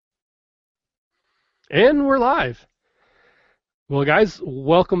And we're live. Well, guys,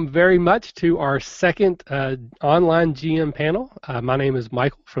 welcome very much to our second online GM panel. My name is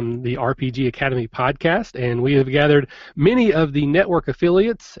Michael from the RPG Academy podcast, and we have gathered many of the network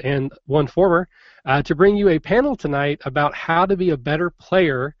affiliates and one former to bring you a panel tonight about how to be a better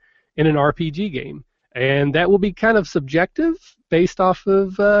player in an RPG game. And that will be kind of subjective based off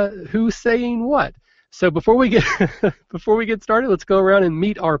of who's saying what. So before we get started, let's go around and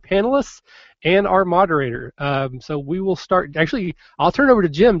meet our panelists and our moderator. So we will start. Actually, I'll turn it over to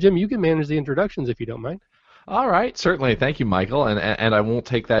Jim. Jim, you can manage the introductions if you don't mind. All right, certainly. Thank you, Michael. And I won't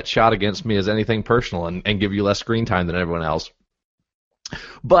take that shot against me as anything personal and give you less screen time than everyone else.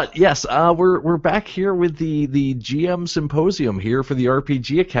 But yes, we're back here with the GM Symposium here for the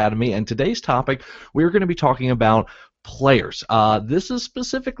RPG Academy, and today's topic we're going to be talking about players. This is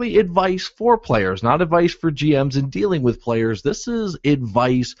specifically advice for players, not advice for GMs in dealing with players. This is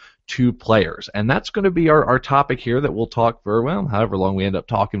advice to players, and that's going to be our topic here that we'll talk for, well, however long we end up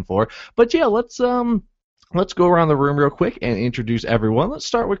talking for. But yeah, let's go around the room real quick and introduce everyone. Let's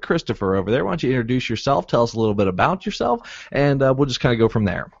start with Christopher over there. Why don't you introduce yourself, tell us a little bit about yourself, and we'll just kind of go from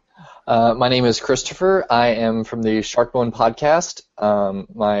there. My name is Christopher. I am from the Sharkbone podcast.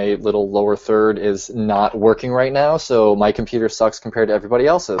 My little lower third is not working right now, so my computer sucks compared to everybody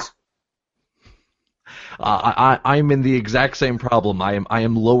else's. I'm in the exact same problem. I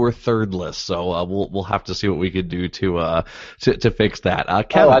am lower thirdless, so we'll have to see what we could do to fix that.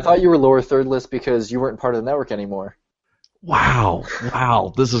 Kevin. Oh, I thought you were lower thirdless because you weren't part of the network anymore. Wow,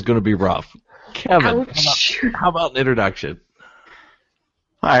 this is going to be rough. Kevin, how about an introduction?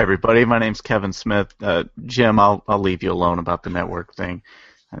 Hi, everybody. My name's Kevin Smith. Jim, I'll leave you alone about the network thing.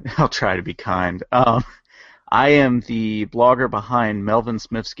 I'll try to be kind. I am the blogger behind Melvin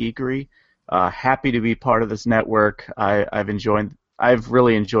Smith's Geekery. Happy to be part of this network. I've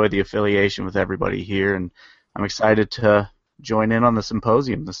really enjoyed the affiliation with everybody here, and I'm excited to join in on the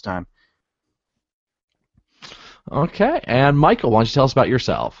symposium this time. Okay, and Michael, why don't you tell us about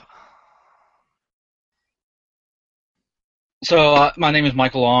yourself? So my name is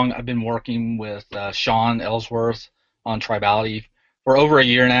Michael Long. I've been working with Sean Ellsworth on Tribality for over a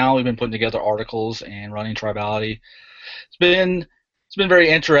year now. We've been putting together articles and running Tribality. It's been very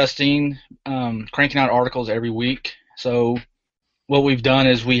interesting, cranking out articles every week. So what we've done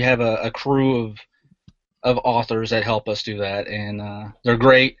is we have a crew of authors that help us do that, and they're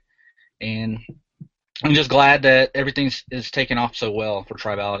great. And I'm just glad that everything is taken off so well for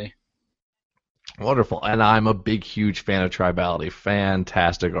Tribality. Wonderful, and I'm a big, huge fan of Tribality.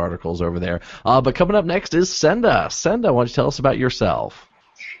 Fantastic articles over there. But coming up next is Senda. Senda, why don't you tell us about yourself?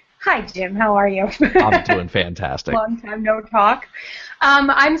 Hi, Jim. How are you? I'm doing fantastic. Long time no talk.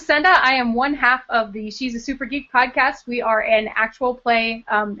 I'm Senda. I am one half of the She's a Super Geek podcast. We are an actual play,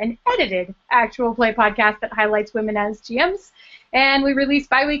 an edited actual play podcast that highlights women as GMs, and we release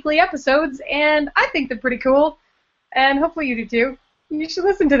bi-weekly episodes, and I think they're pretty cool, and hopefully you do too. You should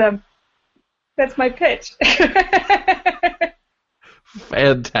listen to them. That's my pitch.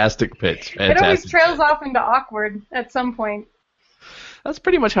 Fantastic pitch. Fantastic. It always trails off into awkward at some point. That's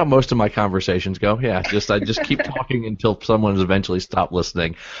pretty much how most of my conversations go. Yeah, I just keep talking until someone has eventually stopped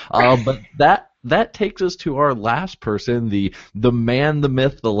listening. But that takes us to our last person, the man, the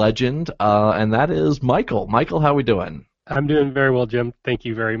myth, the legend, and that is Michael. Michael, how are we doing? I'm doing very well, Jim. Thank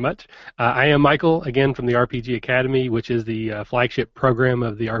you very much. I am Michael, again, from the RPG Academy, which is the flagship program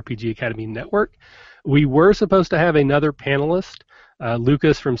of the RPG Academy Network. We were supposed to have another panelist.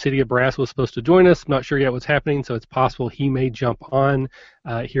 Lucas from City of Brass was supposed to join us. I'm not sure yet what's happening, so it's possible he may jump on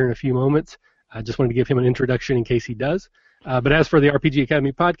here in a few moments. I just wanted to give him an introduction in case he does. But as for the RPG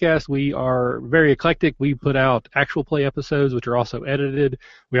Academy podcast, we are very eclectic. We put out actual play episodes, which are also edited.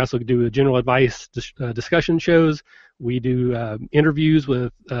 We also do general advice discussion shows. We do interviews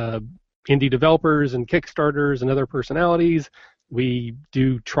with indie developers and Kickstarters and other personalities. We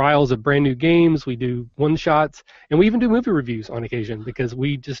do trials of brand new games. We do one-shots. And we even do movie reviews on occasion because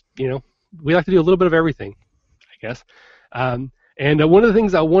we just, we like to do a little bit of everything, I guess. And one of the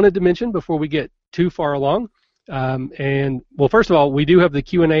things I wanted to mention before we get too far along, first of all, we do have the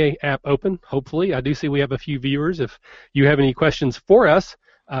Q&A app open, hopefully. I do see we have a few viewers. If you have any questions for us,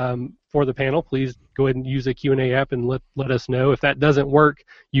 for the panel, please go ahead and use the Q&A app and let us know. If that doesn't work,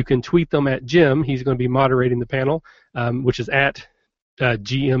 you can tweet them at Jim. He's going to be moderating the panel, which is at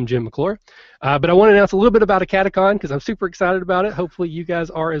GM Jim McClure. But I want to announce a little bit about Acadecon because I'm super excited about it. Hopefully you guys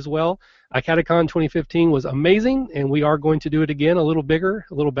are as well. Acadecon 2015 was amazing, and we are going to do it again a little bigger,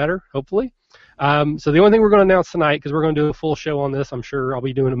 a little better, hopefully. So the only thing we're going to announce tonight, because we're going to do a full show on this, I'm sure I'll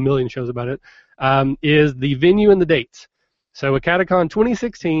be doing a million shows about it, is the venue and the dates. So AcadeCon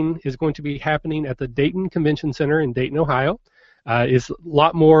 2016 is going to be happening at the Dayton Convention Center in Dayton, Ohio. It's a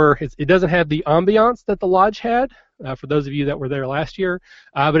lot more. It doesn't have the ambiance that the lodge had, for those of you that were there last year,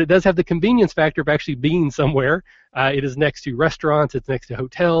 but it does have the convenience factor of actually being somewhere. It is next to restaurants, it's next to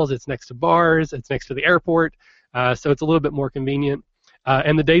hotels, it's next to bars, it's next to the airport, so it's a little bit more convenient.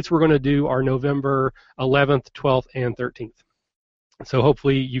 And the dates we're going to do are November 11th, 12th, and 13th. So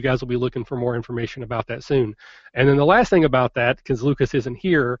hopefully you guys will be looking for more information about that soon. And then the last thing about that, because Lucas isn't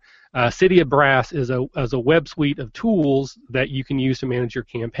here, City of Brass is a web suite of tools that you can use to manage your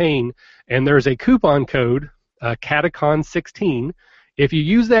campaign. And there's a coupon code, CATACON16. If you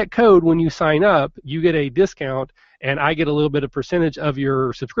use that code when you sign up, you get a discount, and I get a little bit of percentage of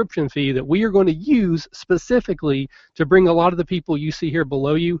your subscription fee that we are going to use specifically to bring a lot of the people you see here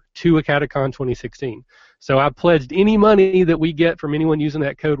below you to AcadeCon 2016. So I've pledged any money that we get from anyone using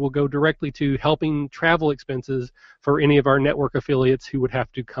that code will go directly to helping travel expenses for any of our network affiliates who would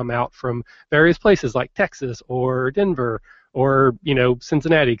have to come out from various places like Texas or Denver or,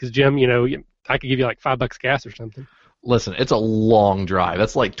 Cincinnati, because Jim, I could give you like $5 gas or something. Listen, it's a long drive.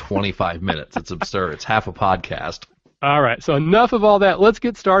 That's like 25 minutes. It's absurd. It's half a podcast. All right, so enough of all that. Let's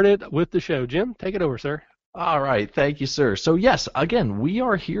get started with the show. Jim, take it over, sir. All right, thank you, sir. So yes, again, we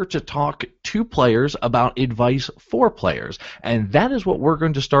are here to talk to players about advice for players, and that is what we're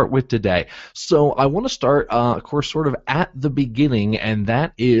going to start with today. So I want to start, of course, sort of at the beginning, and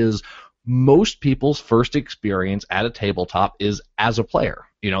that is most people's first experience at a tabletop is as a player.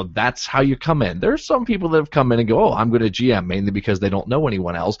 That's how you come in. There's some people that have come in and go, oh, I'm going to GM, mainly because they don't know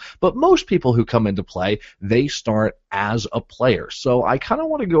anyone else. But most people who come into play, they start as a player. So I kind of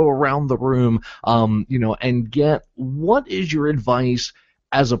want to go around the room, and get what is your advice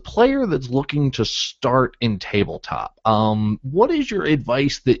as a player that's looking to start in tabletop. What is your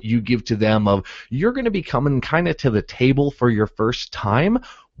advice that you give to them of you're going to be coming kind of to the table for your first time?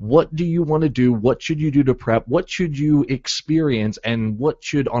 What do you want to do? What should you do to prep? What should you experience? And what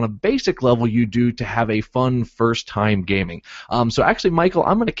should, on a basic level, you do to have a fun first-time gaming? So actually, Michael,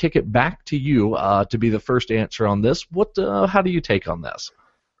 I'm going to kick it back to you to be the first answer on this. How do you take on this?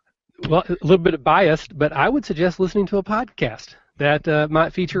 Well, a little bit biased, but I would suggest listening to a podcast that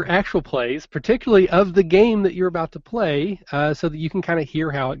might feature actual plays, particularly of the game that you're about to play, so that you can kind of hear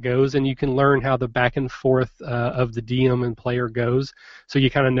how it goes and you can learn how the back and forth of the DM and player goes, so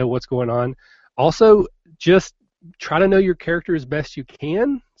you kind of know what's going on. Also, just try to know your character as best you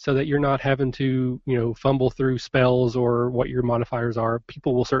can so that you're not having to, fumble through spells or what your modifiers are.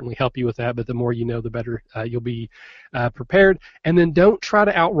 People will certainly help you with that, but the more you know, the better you'll be prepared. And then don't try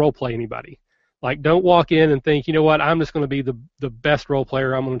to out-roleplay anybody. Like, don't walk in and think, you know what, I'm just going to be the best role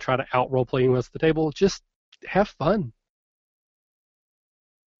player. I'm going to try to out-role-play anyone else at the table. Just have fun.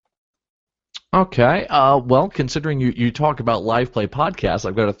 Okay. Well, considering you talk about live play podcasts,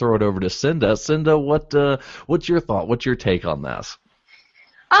 I've got to throw it over to Cinda. Cinda, what's your thought? What's your take on this?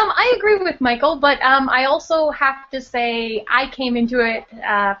 I agree with Michael, but I also have to say I came into it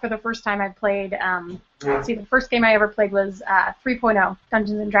for the first time I played. The first game I ever played was 3.0,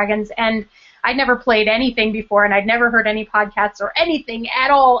 Dungeons and Dragons, and I'd never played anything before, and I'd never heard any podcasts or anything at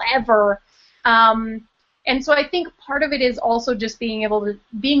all ever. And so I think part of it is also just being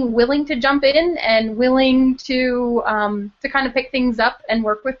willing to jump in and willing to kind of pick things up and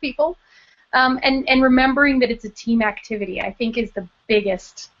work with people, and remembering that it's a team activity, I think, is the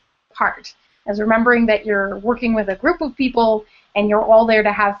biggest part. As remembering that you're working with a group of people and you're all there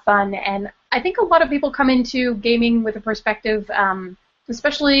to have fun. And I think a lot of people come into gaming with a perspective,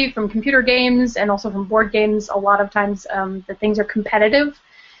 especially from computer games and also from board games, a lot of times that things are competitive.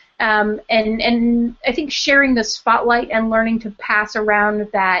 And I think sharing the spotlight and learning to pass around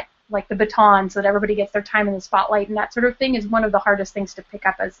that, like the baton, so that everybody gets their time in the spotlight and that sort of thing is one of the hardest things to pick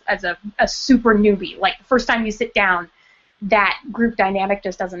up as a super newbie. Like the first time you sit down, that group dynamic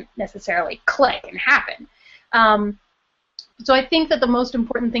just doesn't necessarily click and happen. So I think that the most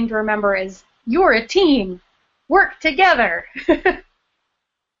important thing to remember is you're a team. Work together.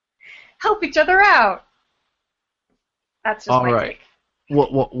 Help each other out. That's just all my right. take.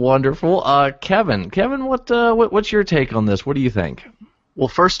 Wonderful. Kevin, what's your take on this? What do you think? Well,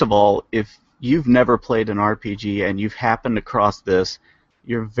 first of all, if you've never played an RPG and you've happened across this,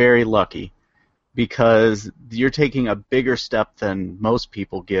 you're very lucky because you're taking a bigger step than most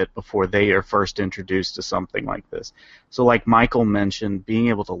people get before they are first introduced to something like this. So like Michael mentioned, being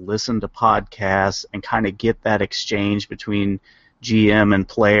able to listen to podcasts and kind of get that exchange between GM and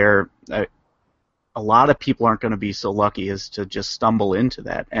player, a lot of people aren't going to be so lucky as to just stumble into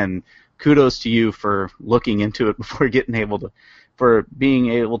that. And kudos to you for looking into it before being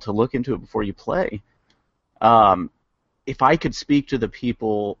able to look into it before you play. if I could speak to the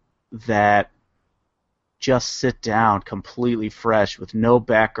people that just sit down completely fresh with no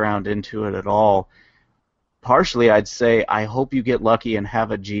background into it at all, partially I'd say I hope you get lucky and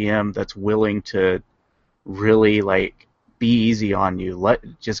have a GM that's willing to really be easy on you,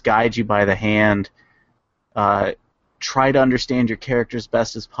 just guide you by the hand, try to understand your character as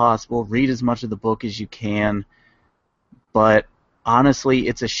best as possible, read as much of the book as you can, but honestly,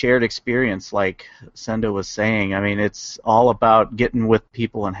 it's a shared experience, like Senda was saying. I mean, it's all about getting with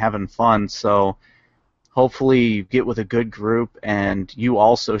people and having fun, so hopefully you get with a good group and you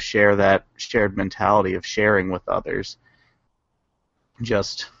also share that shared mentality of sharing with others,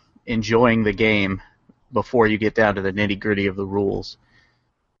 just enjoying the game before you get down to the nitty-gritty of the rules.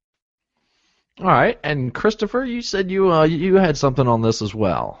 All right, and Christopher, you said you had something on this as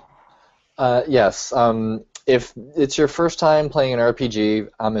well. Yes. If it's your first time playing an RPG,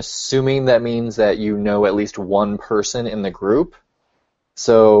 I'm assuming that means that you know at least one person in the group.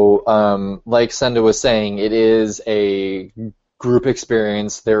 So, like Senda was saying, it is a group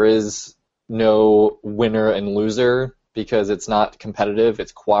experience. There is no winner and loser because it's not competitive,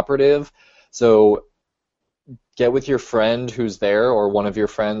 it's cooperative. So get with your friend who's there or one of your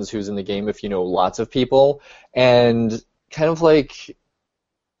friends who's in the game if you know lots of people, and kind of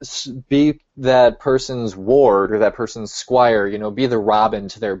be that person's ward or that person's squire, be the Robin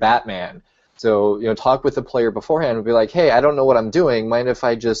to their Batman. So, talk with the player beforehand and be like, hey, I don't know what I'm doing. Mind if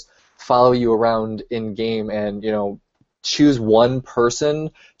I just follow you around in-game and, choose one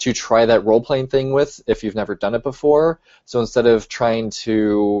person to try that role-playing thing with if you've never done it before. So instead of trying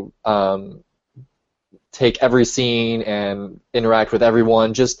to take every scene and interact with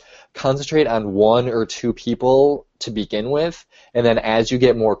everyone, just concentrate on one or two people to begin with, and then as you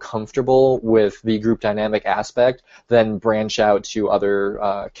get more comfortable with the group dynamic aspect, then branch out to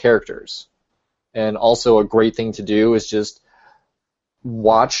other characters. And also a great thing to do is just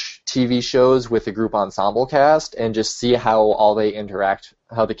watch TV shows with a group ensemble cast and just see how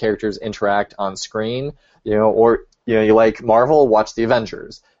how the characters interact on screen. Or you like Marvel, watch The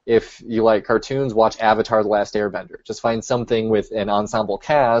Avengers. If you like cartoons, watch Avatar: The Last Airbender. Just find something with an ensemble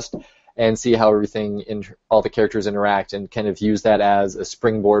cast and see how all the characters interact, and kind of use that as a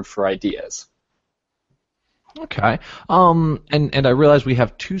springboard for ideas. Okay. And I realize we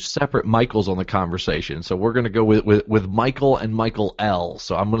have two separate Michaels on the conversation, so we're going to go with Michael and Michael L.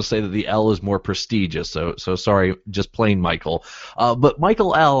 So I'm going to say that the L is more prestigious. So sorry, just plain Michael. But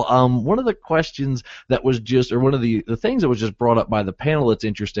Michael L. One of the questions that was one of the things that was just brought up by the panel that's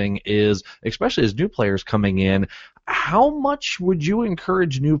interesting is, especially as new players coming in, how much would you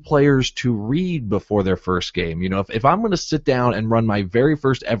encourage new players to read before their first game? If I'm going to sit down and run my very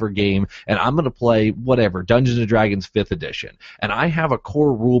first ever game and I'm going to play whatever, Dungeons & Dragons 5th edition, and I have a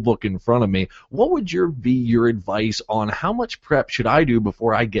core rule book in front of me, what would be your advice on how much prep should I do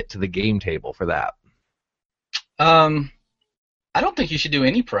before I get to the game table for that? I don't think you should do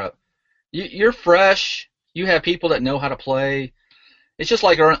any prep. You're fresh. You have people that know how to play. It's just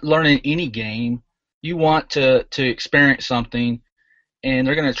like learning any game. You want to experience something, and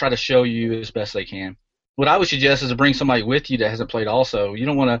they're going to try to show you as best they can. What I would suggest is to bring somebody with you that hasn't played also. You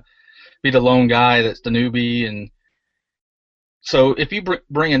don't want to be the lone guy that's the newbie. And so if you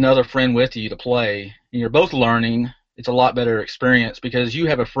bring another friend with you to play, and you're both learning, it's a lot better experience because you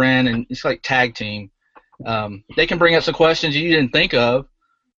have a friend, and it's like tag team. They can bring up some questions you didn't think of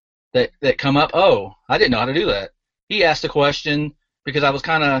that come up. Oh, I didn't know how to do that. He asked a question because I was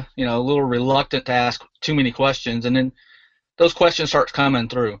kind of, a little reluctant to ask too many questions, and then those questions start coming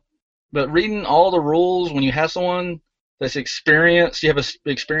through. But reading all the rules, when you have someone that's experienced, you have an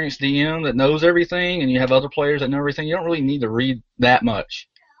experienced DM that knows everything, and you have other players that know everything, you don't really need to read that much.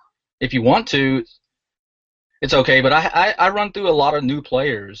 If you want to, it's okay, but I run through a lot of new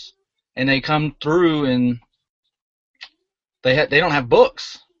players, and they come through, and they don't have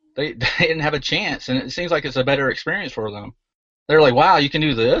books. They didn't have a chance, and it seems like it's a better experience for them. They're like, wow, you can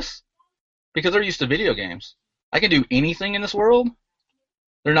do this? Because they're used to video games. I can do anything in this world.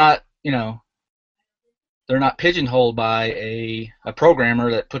 They're not, they're not pigeonholed by a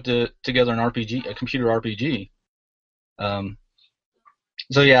programmer that put together an RPG, a computer RPG.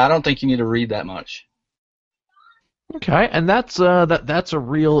 So yeah, I don't think you need to read that much. Okay, and that's a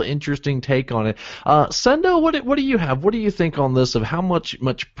real interesting take on it. Senda, what do you have? What do you think on this of how much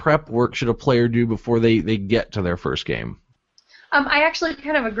prep work should a player do before they get to their first game? I actually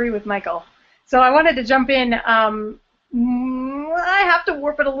kind of agree with Michael. So I wanted to jump in. I have to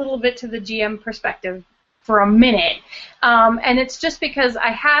warp it a little bit to the GM perspective for a minute. And it's just because I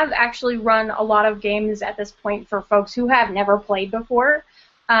have actually run a lot of games at this point for folks who have never played before.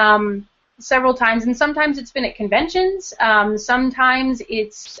 several times, and sometimes it's been at conventions. Sometimes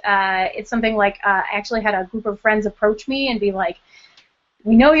it's something like I actually had a group of friends approach me and be like,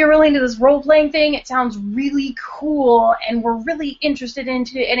 "We know you're really into this role-playing thing. It sounds really cool, and we're really interested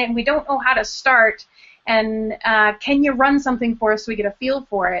into it, and we don't know how to start. And can you run something for us so we get a feel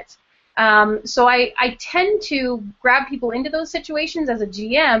for it?" So I tend to grab people into those situations as a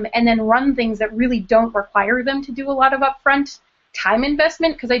GM and then run things that really don't require them to do a lot of upfront time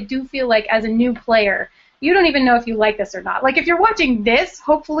investment, because I do feel like as a new player, you don't even know if you like this or not. Like if you're watching this,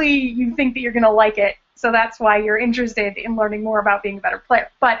 hopefully you think that you're going to like it, so that's why you're interested in learning more about being a better player.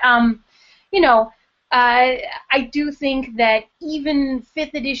 But, I do think that even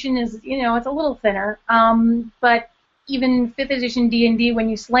 5th edition is, it's a little thinner, but even 5th edition D&D, when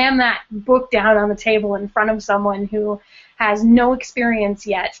you slam that book down on the table in front of someone who has no experience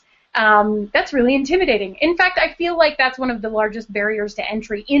yet, that's really intimidating. In fact, I feel like that's one of the largest barriers to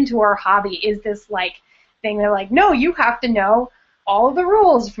entry into our hobby, is this thing. They're like, no, you have to know all of the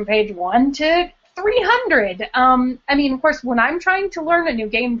rules from page 1 to 300. Of course, when I'm trying to learn a new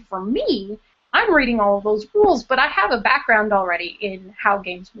game for me, I'm reading all of those rules, but I have a background already in how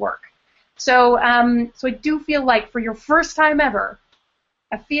games work. So I do feel like for your first time ever,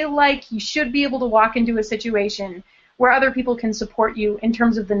 I feel like you should be able to walk into a situation where other people can support you in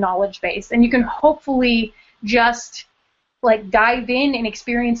terms of the knowledge base, and you can hopefully just dive in and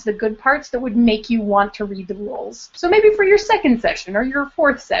experience the good parts that would make you want to read the rules. So maybe for your 2nd session or your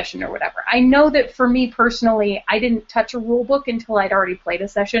 4th session or whatever. I know that for me personally, I didn't touch a rule book until I'd already played a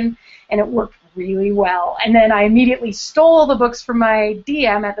session, and it worked really well. And then I immediately stole the books from my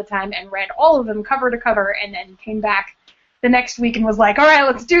DM at the time and read all of them cover to cover, and then came back the next week and was like, all right,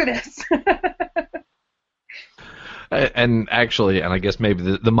 let's do this. And actually, and I guess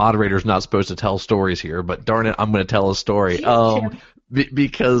maybe the moderator's not supposed to tell stories here, but darn it, I'm going to tell a story.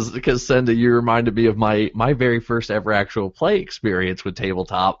 Because Senda, you reminded me of my very first ever actual play experience with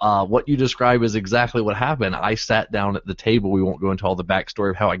tabletop. What you describe is exactly what happened. I sat down at the table. We won't go into all the backstory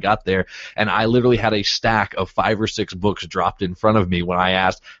of how I got there, and I literally had a stack of 5 or 6 books dropped in front of me when I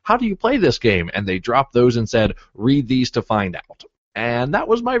asked, "How do you play this game?" And they dropped those and said, "Read these to find out." And that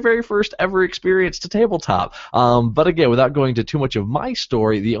was my very first ever experience to tabletop. But again, without going into too much of my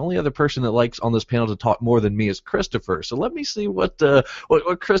story, the only other person that likes on this panel to talk more than me is Christopher. So let me see what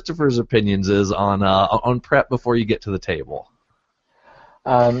Christopher's opinions is on prep before you get to the table.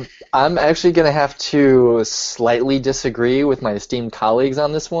 I'm actually going to have to slightly disagree with my esteemed colleagues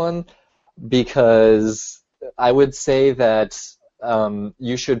on this one, because I would say that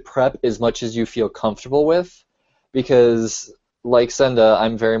you should prep as much as you feel comfortable with, because like Senda,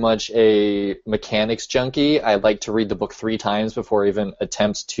 I'm very much a mechanics junkie. I like to read the book 3 times before I even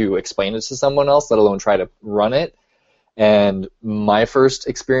attempt to explain it to someone else, let alone try to run it. And my first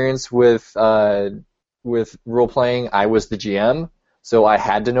experience with role-playing, I was the GM, so I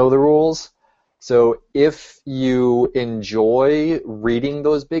had to know the rules. So if you enjoy reading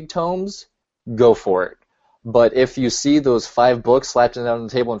those big tomes, go for it. But if you see those 5 books slapped down on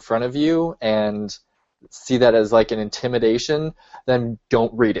the table in front of you and see that as an intimidation, then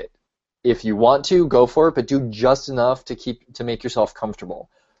don't read it. If you want to, go for it, but do just enough to make yourself comfortable.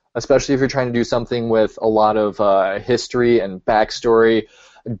 Especially if you're trying to do something with a lot of history and backstory.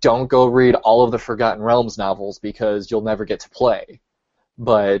 Don't go read all of the Forgotten Realms novels, because you'll never get to play.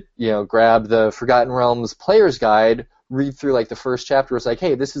 But grab the Forgotten Realms Player's Guide, read through the first chapter. It's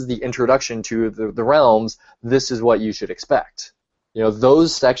hey, this is the introduction to the realms. This is what you should expect.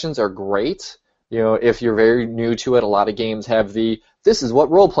 Those sections are great. If you're very new to it, a lot of games have this is what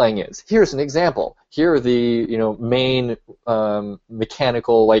role-playing is. Here's an example. Here are the, main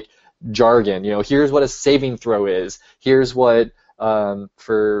mechanical, jargon. Here's what a saving throw is. Here's what,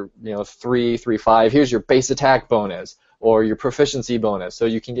 for, 3-5, here's your base attack bonus or your proficiency bonus. So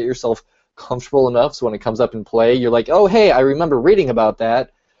you can get yourself comfortable enough so when it comes up in play, you're like, oh, hey, I remember reading about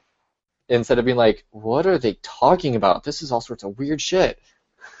that. Instead of being like, what are they talking about? This is all sorts of weird shit.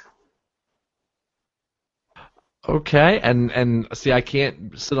 Okay, and see, I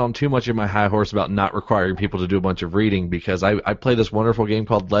can't sit on too much of my high horse about not requiring people to do a bunch of reading, because I play this wonderful game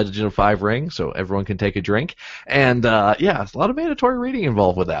called Legend of Five Rings, so everyone can take a drink, and yeah, it's a lot of mandatory reading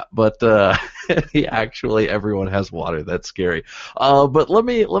involved with that, but actually everyone has water. That's scary. But let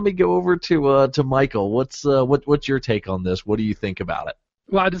me go over to Michael. What's your take on this? What do you think about it?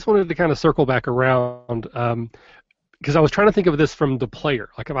 Well, I just wanted to kind of circle back around. Because I was trying to think of this from the player.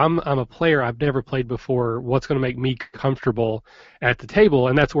 If I'm a player, I've never played before, what's going to make me comfortable at the table?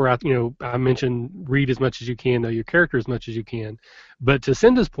 And that's where I mentioned read as much as you can, know your character as much as you can. But to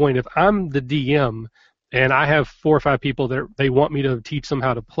Senda's point, if I'm the DM, and I have 4 or 5 people that they want me to teach them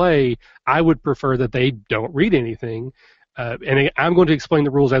how to play, I would prefer that they don't read anything. And I'm going to explain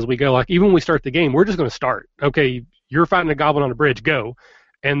the rules as we go. Like, even when we start the game, we're just going to start. Okay, you're fighting a goblin on a bridge, go.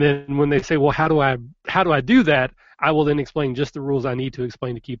 And then when they say, well, how do I do that? I will then explain just the rules I need to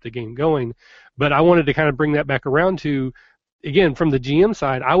explain to keep the game going. But I wanted to kind of bring that back around to, again, from the GM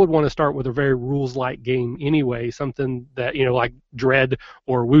side, I would want to start with a very rules-like game anyway, something that, like Dread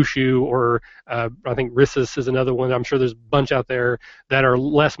or Wushu, or I think Rissus is another one. I'm sure there's a bunch out there that are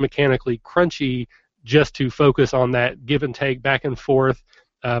less mechanically crunchy, just to focus on that give and take, back and forth.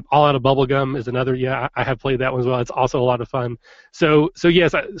 All Out of Bubblegum is another. Yeah, I have played that one as well. It's also a lot of fun. So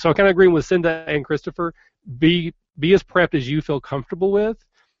yes, so I kind of agree with Cinda and Christopher. Be as prepped as you feel comfortable with.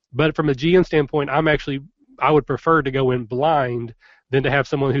 But from a GM standpoint, I would prefer to go in blind than to have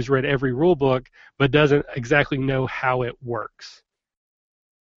someone who's read every rule book but doesn't exactly know how it works.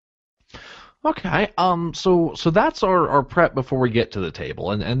 Okay, so that's our prep before we get to the table,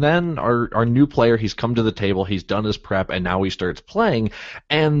 and then our new player, he's come to the table, he's done his prep, and now he starts playing.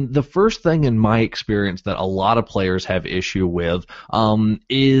 And the first thing in my experience that a lot of players have issue with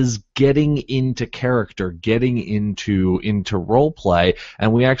is getting into character, getting into role play.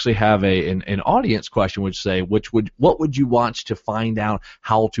 And we actually have an audience question which say, what would you watch to find out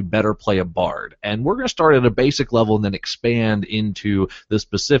how to better play a bard? And we're going to start at a basic level and then expand into the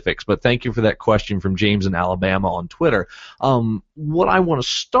specifics. But thank you for that question from James in Alabama on Twitter. What I want to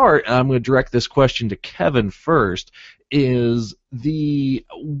start, and I'm going to direct this question to Kevin first, is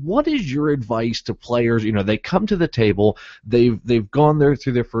what is your advice to players? They come to the table, they've gone there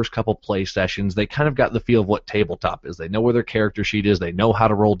through their first couple play sessions, they kind of got the feel of what tabletop is, they know where their character sheet is, they know how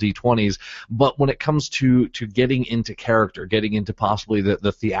to roll d20s, but when it comes to getting into character, getting into possibly the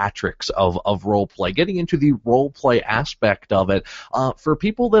theatrics of role play, getting into the role play aspect of it, for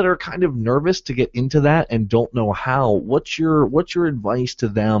people that are kind of nervous to get into that and don't know how, what's your advice to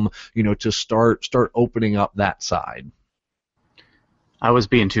them, to start opening up that side? I was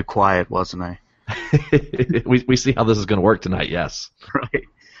being too quiet, wasn't I? we see how this is going to work tonight, yes.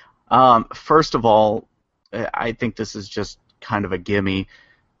 Right. First of all, I think this is just kind of a gimme.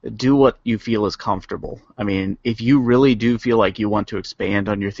 Do what you feel is comfortable. I mean, if you really do feel like you want to expand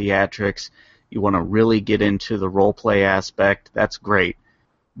on your theatrics, you want to really get into the role play aspect, that's great.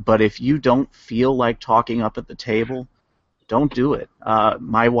 But if you don't feel like talking up at the table, don't do it.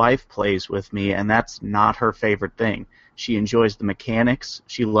 My wife plays with me, and that's not her favorite thing. She enjoys the mechanics.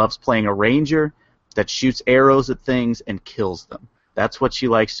 She loves playing a ranger that shoots arrows at things and kills them. That's what she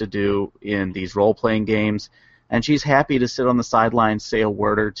likes to do in these role-playing games, and she's happy to sit on the sidelines, say a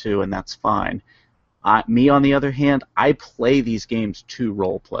word or two, and that's fine. Me, on the other hand, I play these games to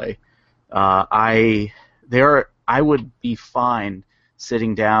role-play. I would be fine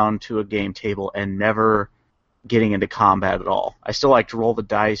sitting down to a game table and never getting into combat at all. I still like to roll the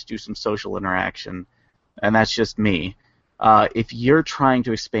dice, do some social interaction, and that's just me. If you're trying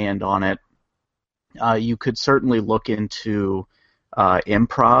to expand on it, you could certainly look into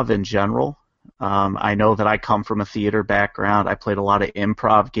improv in general. I know that I come from a theater background. I played a lot of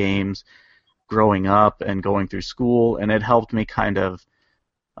improv games growing up and going through school, and it helped me kind of,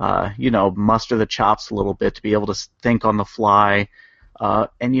 muster the chops a little bit to be able to think on the fly.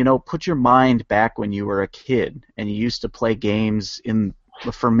 And, put your mind back when you were a kid and you used to play games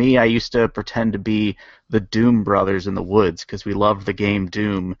for me, I used to pretend to be the Doom brothers in the woods because we loved the game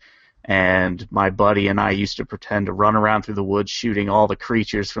Doom, and my buddy and I used to pretend to run around through the woods shooting all the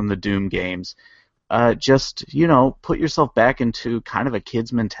creatures from the Doom games. Just, put yourself back into kind of a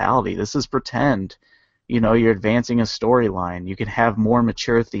kid's mentality. This is pretend. You're advancing a storyline. You can have more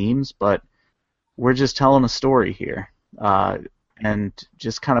mature themes, but we're just telling a story here. And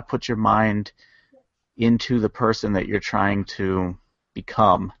just kind of put your mind into the person that you're trying to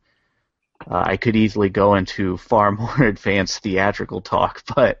become. I could easily go into far more advanced theatrical talk,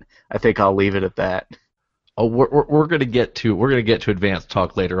 but I think I'll leave it at that. Oh, we're going to get to advanced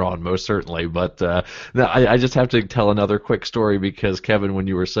talk later on, most certainly. But I just have to tell another quick story because Kevin, when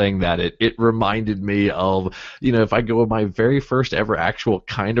you were saying that, it reminded me of, if I go with my very first ever actual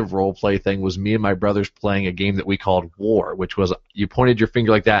kind of role play thing was me and my brothers playing a game that we called War, which was you pointed your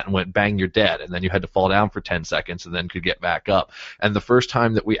finger like that and went bang, you're dead, and then you had to fall down for 10 seconds and then could get back up. And the first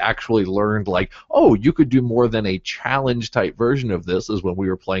time that we actually learned you could do more than a challenge type version of this is when we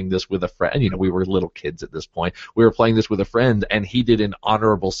were playing this with a friend. We were little kids at this point. We were playing this with a friend, and he did an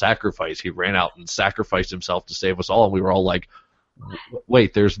honorable sacrifice. He ran out and sacrificed himself to save us all, and we were all like,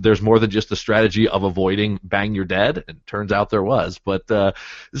 wait, there's more than just the strategy of avoiding bang you're dead, and turns out there was. But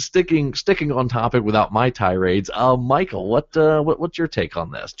sticking on topic without my tirades, Michael, what's your take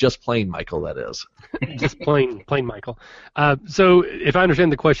on this? Just plain Michael, that is. Just plain Michael. So if I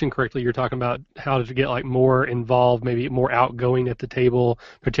understand the question correctly, you're talking about how to get like more involved, maybe more outgoing at the table,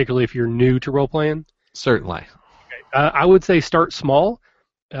 particularly if you're new to role playing. Certainly. I would say start small.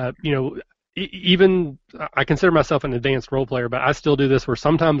 Even I consider myself an advanced role player, but I still do this where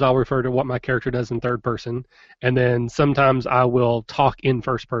sometimes I'll refer to what my character does in third person, and then sometimes I will talk in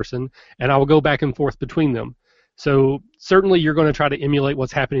first person, and I will go back and forth between them. So certainly you're going to try to emulate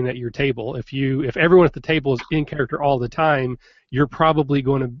what's happening at your table. If everyone at the table is in character all the time, you're probably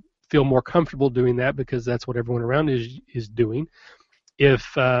going to feel more comfortable doing that because that's what everyone around is doing.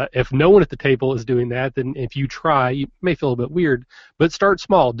 If no one at the table is doing that, then if you try, you may feel a bit weird, but start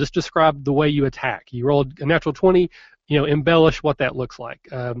small. Just describe the way you attack. You rolled a natural 20, embellish what that looks like.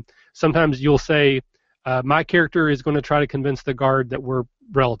 Sometimes you'll say, my character is going to try to convince the guard that we're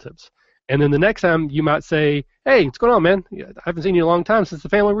relatives. And then the next time you might say, hey, what's going on, man? I haven't seen you in a long time since the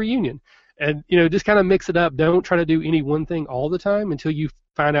family reunion. And, just kind of mix it up. Don't try to do any one thing all the time until you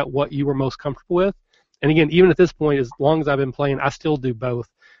find out what you are most comfortable with. And again, even at this point, as long as I've been playing, I still do both.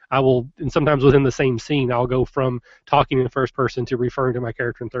 I will, and sometimes within the same scene, I'll go from talking in first person to referring to my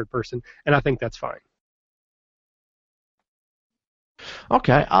character in third person, and I think that's fine.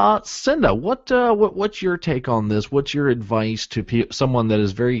 Okay, Cinda, what's your take on this? What's your advice to someone that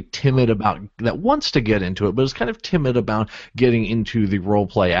is very timid that wants to get into it, but is kind of timid about getting into the role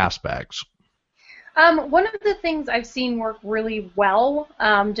play aspects? One of the things I've seen work really well,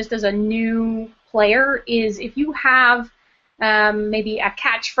 just as a new player, is if you have maybe a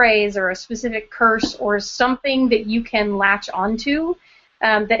catchphrase or a specific curse or something that you can latch onto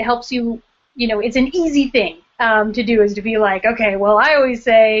that helps you, it's an easy thing to do, is to be like, okay, well, I always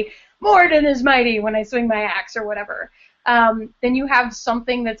say, Morden is mighty when I swing my axe or whatever. Then you have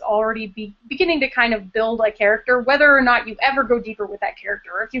something that's already beginning to kind of build a character, whether or not you ever go deeper with that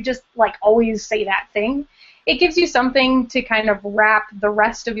character, or if you just like always say that thing. It gives you something to kind of wrap the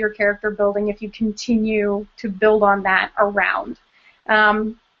rest of your character building if you continue to build on that around.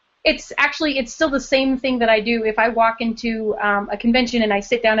 It's still the same thing that I do if I walk into a convention and I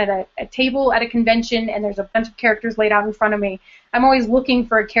sit down at a table at a convention and there's a bunch of characters laid out in front of me. I'm always looking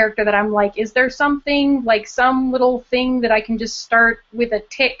for a character that I'm like, is there something, like some little thing that I can just start with a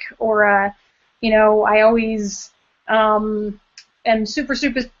tick or I always am super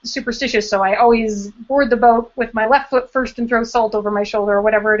superstitious, so I always board the boat with my left foot first and throw salt over my shoulder or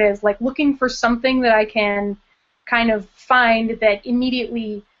whatever it is, like looking for something that I can kind of find that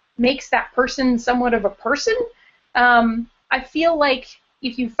immediately makes that person somewhat of a person. I feel like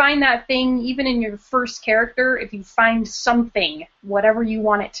if you find that thing, even in your first character, if you find something, whatever you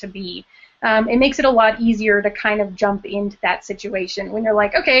want it to be, it makes it a lot easier to kind of jump into that situation when you're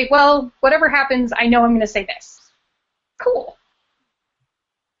like, okay, well, whatever happens, I know I'm going to say this. Cool.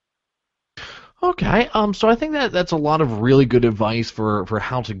 Okay, so I think that's a lot of really good advice for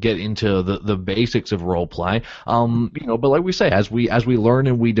how to get into the basics of role play. But like we say, as we learn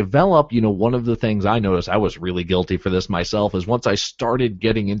and we develop, one of the things I noticed, I was really guilty for this myself, is once I started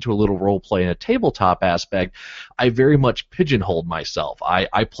getting into a little role play in a tabletop aspect, I very much pigeonholed myself.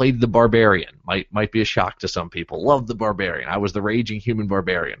 I played the barbarian. Might be a shock to some people. Loved the barbarian. I was the raging human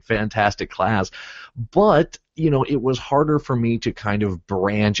barbarian. Fantastic class, but it was harder for me to kind of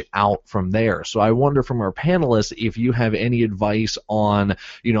branch out from there. So I wonder from our panelists if you have any advice on,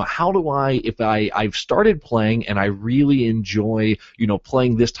 how do if I've started playing and I really enjoy,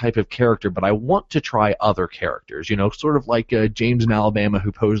 playing this type of character, but I want to try other characters, sort of like James in Alabama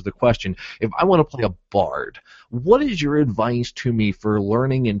who posed the question, if I want to play a bard, what is your advice to me for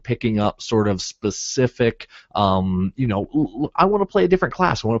learning and picking up sort of specific, I want to play a different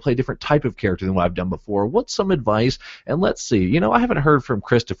class, I want to play a different type of character than what I've done before. What's some advice? And let's see, I haven't heard from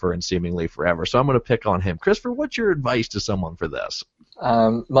Christopher in seemingly forever, so I'm going to pick on him. Christopher, what's your advice to someone for this?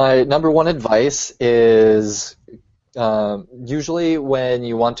 My number one advice is usually when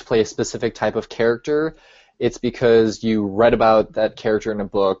you want to play a specific type of character, it's because you read about that character in a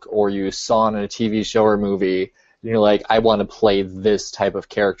book or you saw it in a TV show or movie, and you're like, I want to play this type of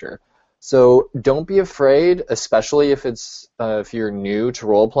character. So don't be afraid, especially if you're new to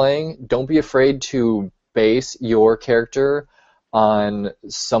role-playing, don't be afraid to base your character on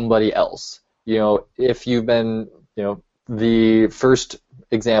somebody else. If you've been, the first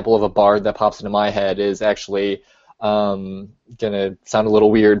example of a bard that pops into my head is actually gonna sound a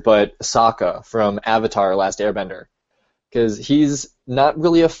little weird, but Sokka from Avatar: Last Airbender, because he's not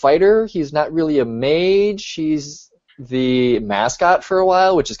really a fighter, he's not really a mage, he's the mascot for a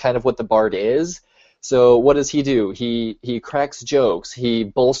while, which is kind of what the bard is. So what does he do? He cracks jokes. He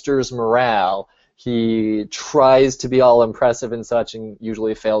bolsters morale. He tries to be all impressive and such, and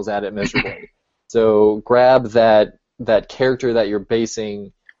usually fails at it miserably. So grab that character that you're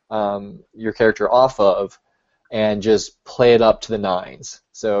basing your character off of, and just play it up to the nines.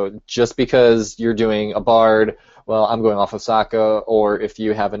 So just because you're doing a bard, well, I'm going off of Sokka, or if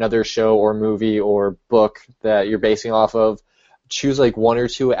you have another show or movie or book that you're basing off of, choose like one or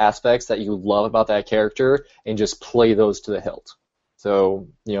two aspects that you love about that character and just play those to the hilt. So,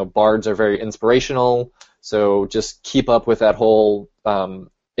 bards are very inspirational, so just keep up with that whole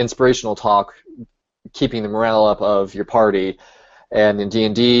inspirational talk, keeping the morale up of your party. And in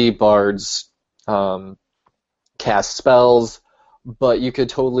D&D, bards cast spells, but you could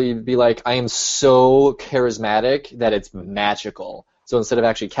totally be like, I am so charismatic that it's magical. So instead of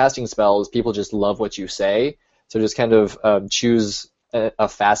actually casting spells, people just love what you say. So just kind of choose a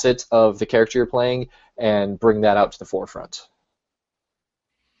facet of the character you're playing and bring that out to the forefront.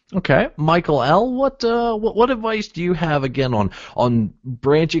 Okay, Michael L., what advice do you have again on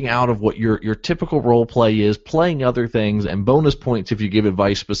branching out of what your typical role play is, playing other things, and bonus points if you give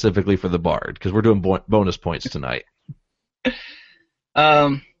advice specifically for the bard, because we're doing bonus points tonight.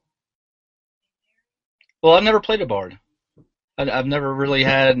 Well, I've never played a bard. I've never really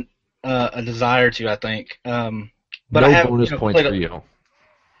had a desire to, I think. But no I have, bonus points for you.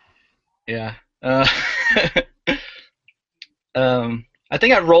 Yeah. I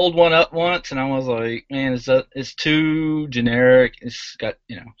think I rolled one up once, and I was like, man, it's too generic. It's got,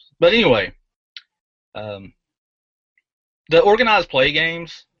 But anyway, the organized play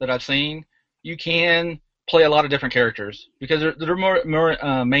games that I've seen, you can play a lot of different characters because they're more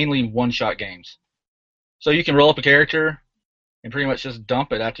mainly one-shot games. So you can roll up a character and pretty much just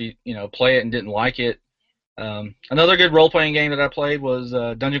dump it after you play it and didn't like it. Another good role-playing game that I played was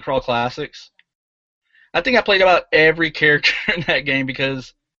Dungeon Crawl Classics. I think I played about every character in that game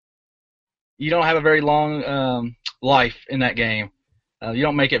because you don't have a very long life in that game. You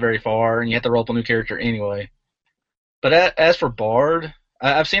don't make it very far, and you have to roll up a new character anyway. But as for Bard,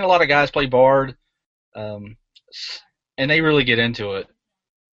 I've seen a lot of guys play Bard, and they really get into it.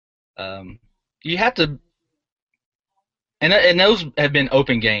 You have to, and those have been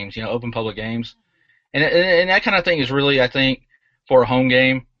open games, open public games, and that kind of thing is really, I think, for a home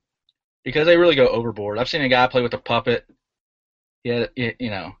game, because they really go overboard. I've seen a guy play with a puppet.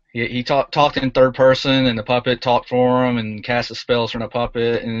 He talked in third person, and the puppet talked for him and cast the spells from the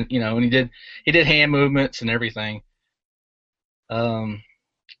puppet, and and he did hand movements and everything. But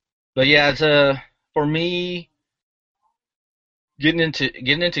yeah, it's for me, getting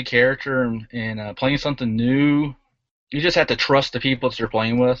into character and playing something new, you just have to trust the people that you're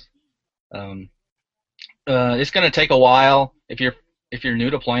playing with. It's going to take a while if you're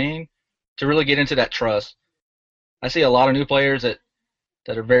new to playing to really get into that trust. I see a lot of new players that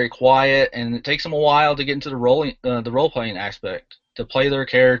are very quiet, and it takes them a while to get into the role playing aspect, to play their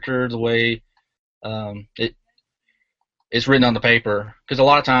character the way it's written on the paper. Because a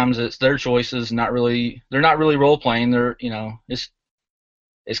lot of times it's their choices, they're not really role playing. They're it's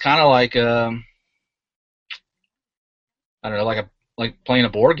kind of like I don't know, like playing a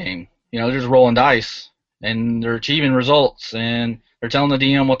board game. They're just rolling dice and they're achieving results and they're telling the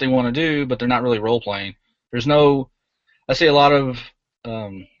DM what they want to do, but they're not really role playing. I see a lot of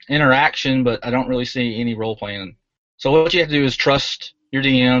interaction, but I don't really see any role playing. So what you have to do is trust your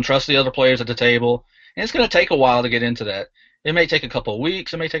DM, trust the other players at the table, and it's going to take a while to get into that. It may take a couple of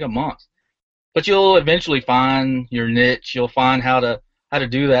weeks, it may take a month, but you'll eventually find your niche. You'll find how to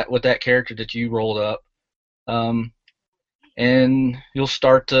do that with that character that you rolled up, and you'll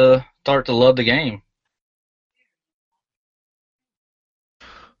start to love the game.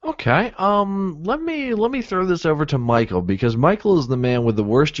 Okay, let me throw this over to Michael, because Michael is the man with the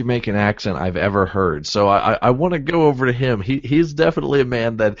worst Jamaican accent I've ever heard. So I want to go over to him. He's definitely a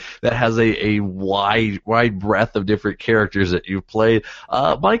man that has a wide breadth of different characters that you've played.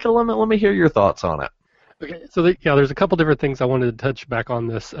 Michael, let me hear your thoughts on it. Okay, so there's a couple different things I wanted to touch back on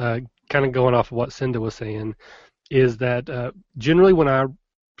this. Kind of going off of what Cinda was saying, is that generally when I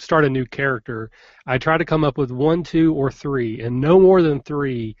start a new character, I try to come up with 1, 2, or 3, and no more than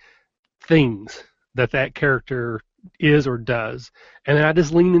 3 things that character is or does, and then I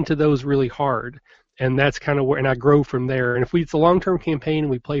just lean into those really hard, and that's kind of where, and I grow from there. And if it's a long-term campaign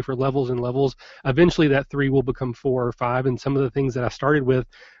and we play for levels and levels, eventually that 3 will become 4 or 5, and some of the things that I started with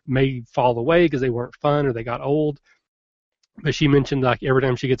may fall away because they weren't fun or they got old. But she mentioned like every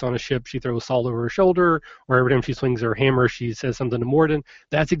time she gets on a ship, she throws salt over her shoulder, or every time she swings her hammer, she says something to Morden.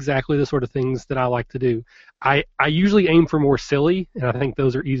 That's exactly the sort of things that I like to do. I usually aim for more silly, and I think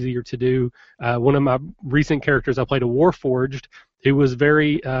those are easier to do. One of my recent characters, I played a Warforged who was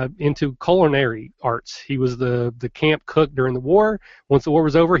very into culinary arts. He was the camp cook during the war. Once the war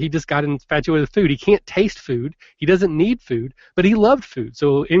was over, he just got infatuated with food. He can't taste food. He doesn't need food, but he loved food.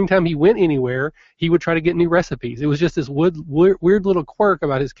 So anytime he went anywhere, he would try to get new recipes. It was just this weird little quirk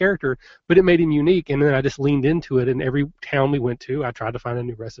about his character, but it made him unique. And then I just leaned into it. And every town we went to, I tried to find a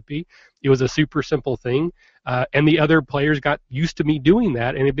new recipe. It was a super simple thing. And the other players got used to me doing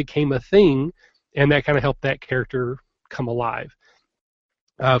that, and it became a thing. And that kind of helped that character come alive.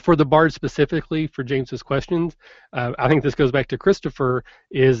 For the bard specifically, for James's questions, I think this goes back to Christopher.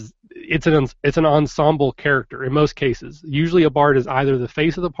 It's an ensemble character in most cases. Usually, a bard is either the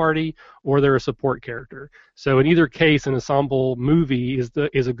face of the party or they're a support character. So in either case, an ensemble movie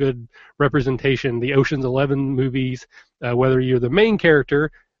is a good representation. The Ocean's 11 movies, whether you're the main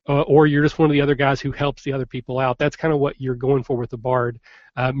character or you're just one of the other guys who helps the other people out, that's kind of what you're going for with the bard.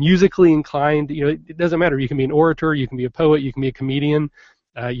 Musically inclined, it doesn't matter. You can be an orator, you can be a poet, you can be a comedian.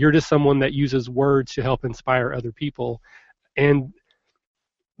 You're just someone that uses words to help inspire other people. And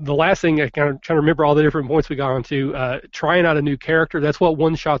the last thing, I kind of trying to remember all the different points we got onto, trying out a new character, that's what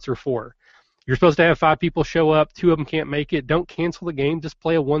one-shots are for. You're supposed to have 5 people show up, 2 of them can't make it. Don't cancel the game. Just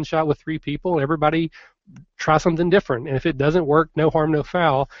play a one-shot with 3 people, and everybody try something different. And if it doesn't work, no harm, no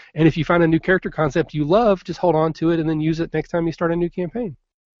foul. And if you find a new character concept you love, just hold on to it and then use it next time you start a new campaign.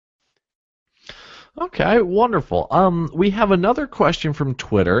 Okay, wonderful. We have another question from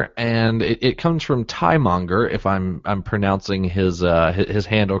Twitter, and it comes from Tymonger, if I'm pronouncing his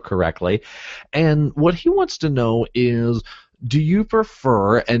handle correctly. And what he wants to know is, do you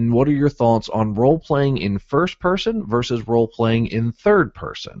prefer, and what are your thoughts on role-playing in first person versus role-playing in third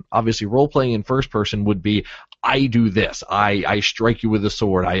person? Obviously, role-playing in first person would be, I do this, I strike you with a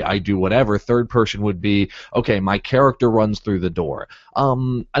sword, I do whatever. Third person would be, okay, my character runs through the door.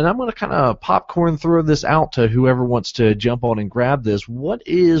 And I'm going to kind of popcorn throw this out to whoever wants to jump on and grab this.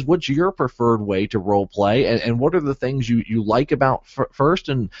 What's your preferred way to role-play, and what are the things you like about first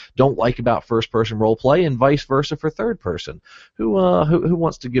and don't like about first-person role-play, and vice versa for third person? Who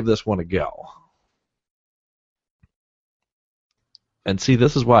wants to give this one a go? And see,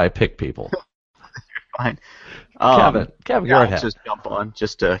 this is why I pick people. Fine. Kevin, yeah, go ahead. I'll just jump on,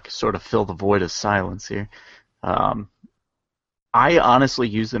 just to sort of fill the void of silence here. I honestly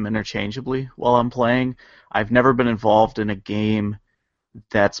use them interchangeably while I'm playing. I've never been involved in a game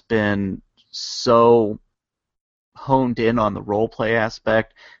that's been so honed in on the role-play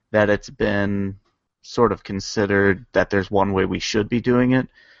aspect that it's been sort of considered that there's one way we should be doing it.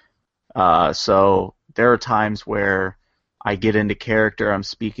 So there are times where I get into character, I'm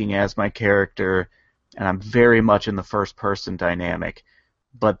speaking as my character, and I'm very much in the first-person dynamic.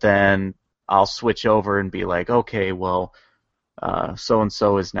 But then I'll switch over and be like, okay, well,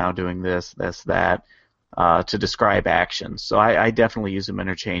 so-and-so is now doing this, that, to describe actions. So I definitely use them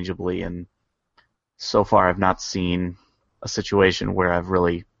interchangeably, and so far I've not seen a situation where I've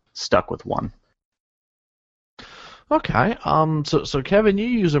really stuck with one. Okay. So Kevin, you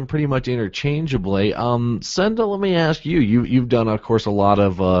use them pretty much interchangeably. Senda, let me ask you. You've done, of course, a lot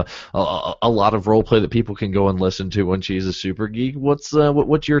of role play that people can go and listen to when she's a super geek. What's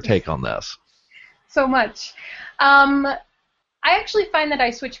your take on this? So much. I actually find that I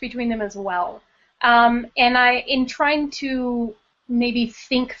switch between them as well. And in trying to maybe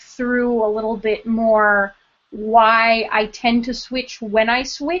think through a little bit more why I tend to switch when I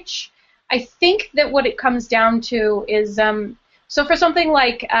switch, I think that what it comes down to is, so for something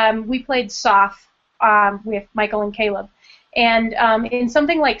like, we played Soth with Michael and Caleb, and in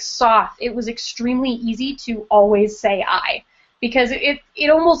something like Soth, it was extremely easy to always say I, because it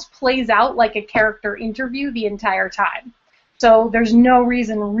almost plays out like a character interview the entire time. So there's no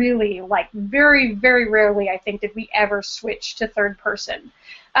reason really, like very, very rarely, I think, did we ever switch to third person.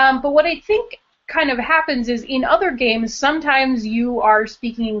 But what I think kind of happens is in other games, sometimes you are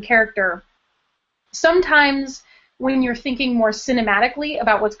speaking in character. Sometimes when you're thinking more cinematically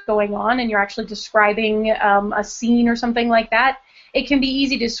about what's going on and you're actually describing a scene or something like that, it can be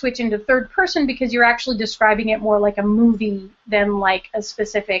easy to switch into third person because you're actually describing it more like a movie than like a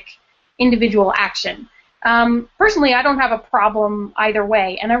specific individual action. Personally, I don't have a problem either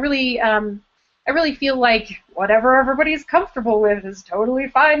way, and I really feel like whatever everybody's comfortable with is totally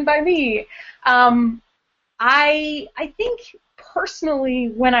fine by me. I think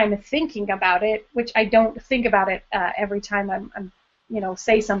personally, when I'm thinking about it, which I don't think about it every time I'm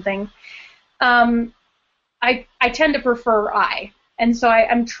say something, I tend to prefer I, and so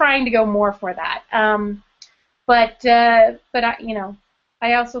I'm trying to go more for that. But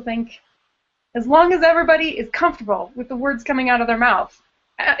I also think as long as everybody is comfortable with the words coming out of their mouth,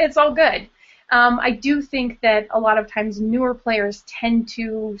 it's all good. I do think that a lot of times newer players tend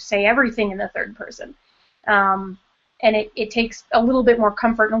to say everything in the third person. And it takes a little bit more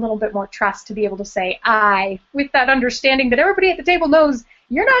comfort and a little bit more trust to be able to say I, with that understanding that everybody at the table knows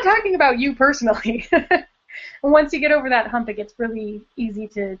you're not talking about you personally. And once you get over that hump, it gets really easy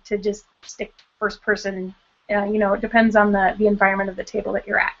to just stick first person. It depends on the environment of the table that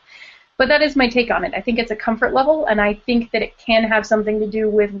you're at. But that is my take on it. I think it's a comfort level, and I think that it can have something to do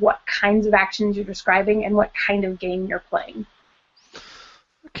with what kinds of actions you're describing and what kind of game you're playing.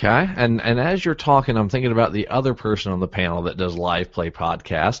 Okay, and as you're talking, I'm thinking about the other person on the panel that does live play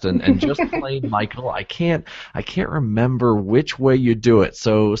podcast, and just plain Michael, I can't remember which way you do it.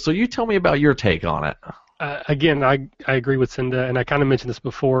 So you tell me about your take on it. Again, I agree with Cinda, and I kind of mentioned this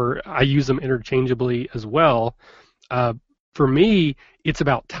before. I use them interchangeably as well. For me, it's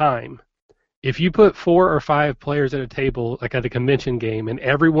about time. If you put 4 or 5 players at a table, like at a convention game, and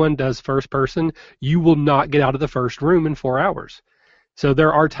everyone does first person, you will not get out of the first room in 4 hours. So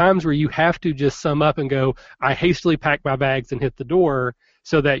there are times where you have to just sum up and go, I hastily pack my bags and hit the door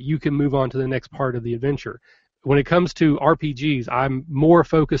so that you can move on to the next part of the adventure. When it comes to RPGs, I'm more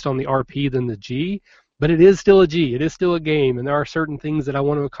focused on the RP than the G, but it is still a G. It is still a game, and there are certain things that I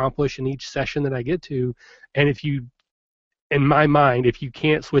want to accomplish in each session that I get to, and in my mind, if you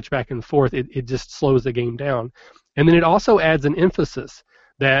can't switch back and forth, it just slows the game down. And then it also adds an emphasis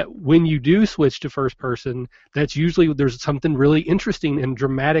that when you do switch to first person, that's usually there's something really interesting and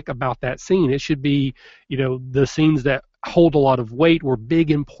dramatic about that scene. It should be, the scenes that hold a lot of weight where big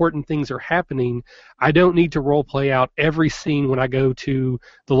important things are happening. I don't need to role play out every scene when I go to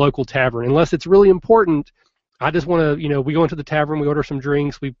the local tavern. Unless it's really important, I just want to, we go into the tavern, we order some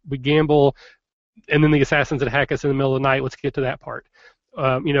drinks, we gamble, and then the assassins attack us in the middle of the night. Let's get to that part.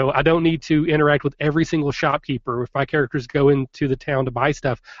 I don't need to interact with every single shopkeeper. If my characters go into the town to buy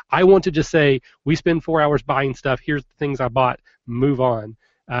stuff, I want to just say, we spend 4 hours buying stuff. Here's the things I bought. Move on.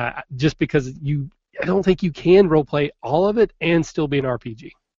 Just because I don't think you can roleplay all of it and still be an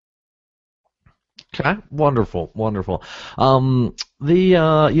RPG. Okay, wonderful.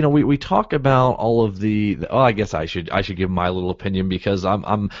 We talk about all of I guess I should give my little opinion because I'm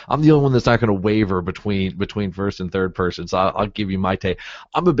the only one that's not going to waver between first and third person. So I'll give you my take.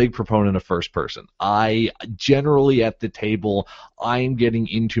 I'm a big proponent of first person. I generally at the table, I'm getting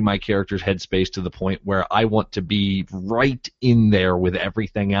into my character's headspace to the point where I want to be right in there with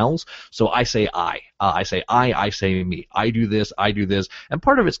everything else. So I say I say me. I do this, and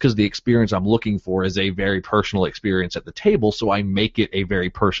part of it's because the experience I'm looking for is a very personal experience at the table. So I make it a very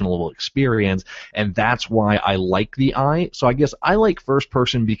personal experience, and that's why I like the I. So I guess I like first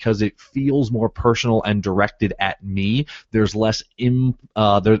person because it feels more personal and directed at me. There's less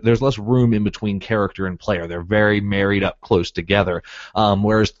there's less room in between character and player. They're very married up close together.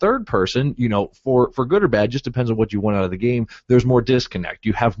 Whereas third person, for good or bad, just depends on what you want out of the game. There's more disconnect.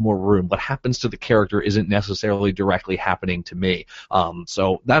 You have more room. What happens to the character isn't necessarily directly happening to me.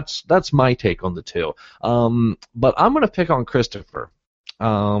 So that's my take on the two. But I'm going to pick on Christopher.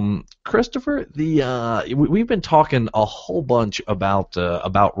 Christopher, we've been talking a whole bunch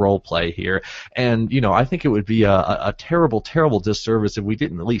about role play here, and I think it would be a terrible disservice if we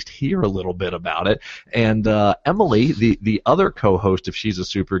didn't at least hear a little bit about it. And Emily, the other co-host of She's a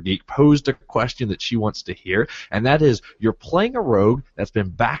Super Geek, posed a question that she wants to hear, and that is: you're playing a rogue that's been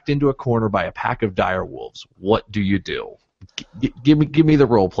backed into a corner by a pack of dire wolves. What do you do? Give me the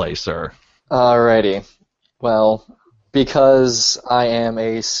role play, sir. Alrighty. Well, because I am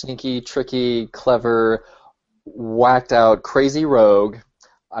a sneaky, tricky, clever, whacked-out, crazy rogue,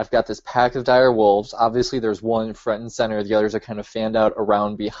 I've got this pack of dire wolves. Obviously, there's one front and center. The others are kind of fanned out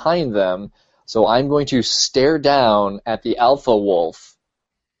around behind them. So I'm going to stare down at the alpha wolf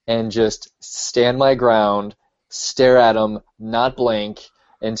and just stand my ground, stare at him, not blink,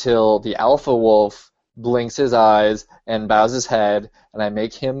 until the alpha wolf blinks his eyes and bows his head, and I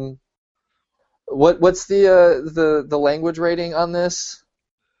make him... What's the language rating on this?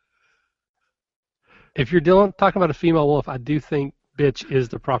 If you're talking about a female wolf, I do think bitch is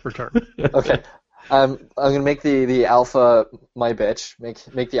the proper term. Okay. I'm going to make the alpha my bitch,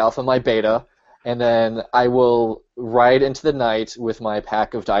 make the alpha my beta, and then I will ride into the night with my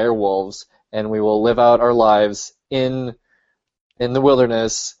pack of dire wolves, and we will live out our lives in the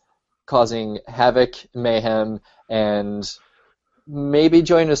wilderness, causing havoc, mayhem, and... maybe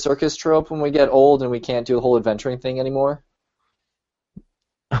join a circus trope when we get old and we can't do the whole adventuring thing anymore.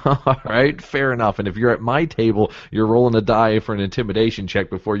 All right, fair enough. And if you're at my table, you're rolling a die for an intimidation check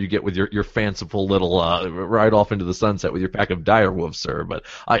before you get with your fanciful little ride off into the sunset with your pack of direwolves, sir. But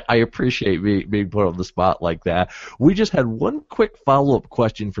I appreciate being put on the spot like that. We just had one quick follow-up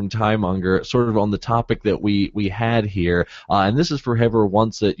question from Timemonger, sort of on the topic that we had here, and this is for whoever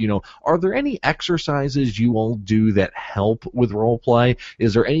wants it. Are there any exercises you all do that help with role play?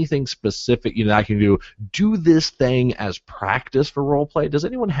 Is there anything specific I can do this thing as practice for role play? Does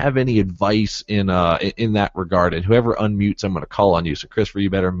anyone have any advice in that regard? And whoever unmutes, I'm going to call on you. So Christopher, you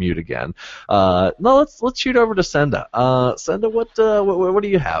better mute again. No, let's shoot over to Senda. Senda, what do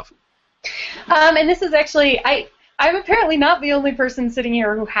you have? And this is actually I'm apparently not the only person sitting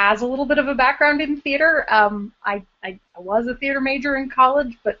here who has a little bit of a background in theater. I was a theater major in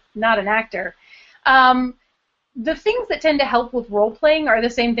college, but not an actor. The things that tend to help with role-playing are the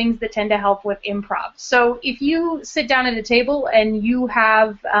same things that tend to help with improv. So if you sit down at a table and you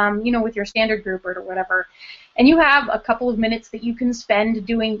have, with your standard group or whatever, and you have a couple of minutes that you can spend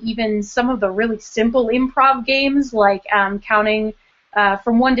doing even some of the really simple improv games, like counting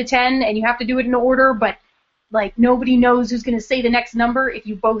from 1 to 10, and you have to do it in order, but nobody knows who's going to say the next number. If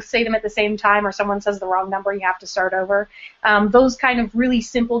you both say them at the same time or someone says the wrong number, you have to start over. Those kind of really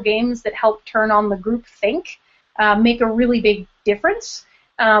simple games that help turn on the group think make a really big difference.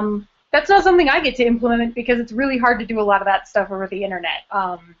 That's not something I get to implement because it's really hard to do a lot of that stuff over the internet,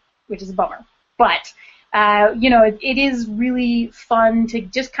 which is a bummer. But, it is really fun to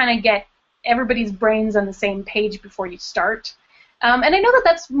just kind of get everybody's brains on the same page before you start. And I know that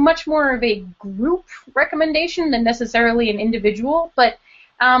that's much more of a group recommendation than necessarily an individual, but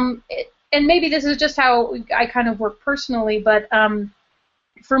and maybe this is just how I kind of work personally, but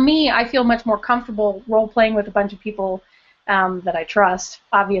for me, I feel much more comfortable role-playing with a bunch of people that I trust.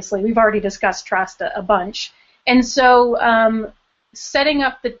 Obviously, we've already discussed trust a bunch. And so setting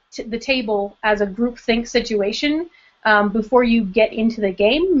up the table as a groupthink situation before you get into the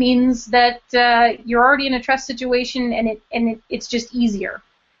game means that you're already in a trust situation, and it's just easier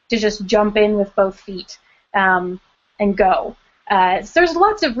to just jump in with both feet and go. So there's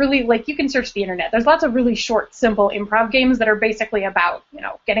lots of really, you can search the internet. There's lots of really short, simple improv games that are basically about,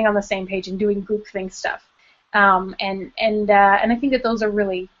 getting on the same page and doing groupthink stuff. And I think that those are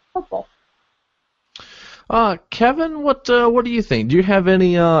really helpful. Kevin, what do you think? Do you have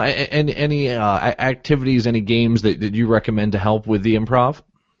any activities, any games that you recommend to help with the improv,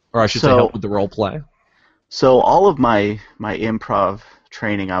 or I should say help with the role play? So all of my improv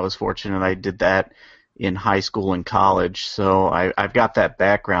training, I was fortunate I did that in high school and college, so I've got that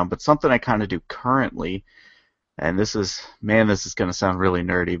background. But something I kind of do currently, and this is going to sound really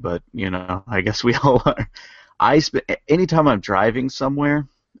nerdy, but I guess we all are. Anytime I'm driving somewhere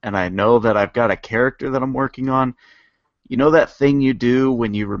and I know that I've got a character that I'm working on, that thing you do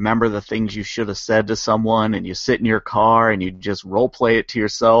when you remember the things you should have said to someone, and you sit in your car and you just role play it to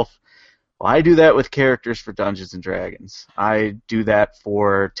yourself. Well, I do that with characters for Dungeons & Dragons. I do that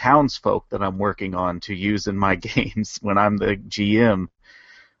for townsfolk that I'm working on to use in my games when I'm the GM.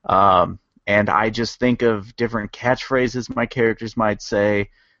 And I just think of different catchphrases my characters might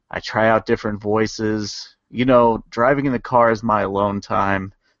say. I try out different voices. Driving in the car is my alone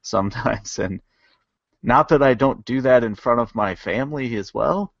time sometimes. And not that I don't do that in front of my family as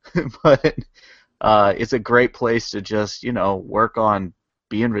well, but it's a great place to just, work on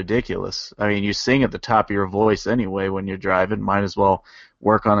being ridiculous. I mean, you sing at the top of your voice anyway when you're driving. Might as well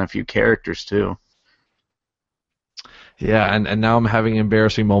work on a few characters too. Yeah, and now I'm having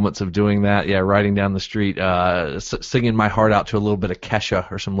embarrassing moments of doing that. Yeah, riding down the street, singing my heart out to a little bit of Kesha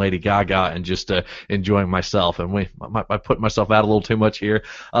or some Lady Gaga, and just enjoying myself. And I put myself out a little too much here.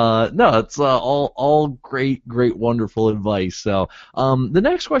 No, it's all great, wonderful advice. So the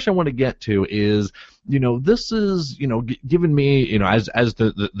next question I want to get to is, this is, giving me, as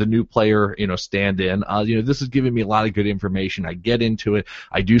the new player, stand-in, this is giving me a lot of good information. I get into it.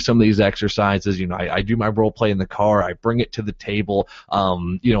 I do some of these exercises. I do my role play in the car. I bring it to the table,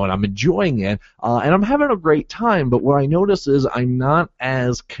 and I'm enjoying it, and I'm having a great time. But what I notice is I'm not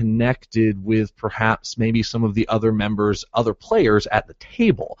as connected with perhaps maybe some of the other players at the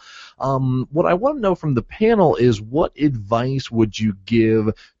table. What I want to know from the panel is, what advice would you give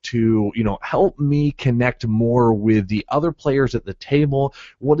to, help me connect more with the other players at the table?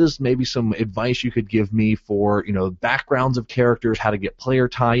 What is maybe some advice you could give me for, backgrounds of characters, how to get player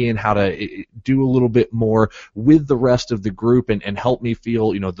tie-in, how to do a little bit more with the rest of the group, and help me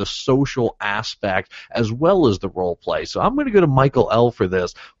feel, the social aspect as well as the role play? So I'm going to go to Michael L. for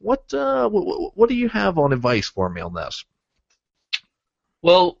this. What do you have on advice for me on this?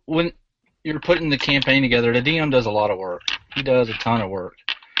 Well, when you're putting the campaign together, the DM does a lot of work. He does a ton of work.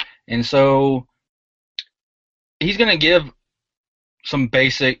 And so he's going to give some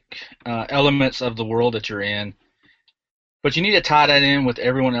basic elements of the world that you're in, but you need to tie that in with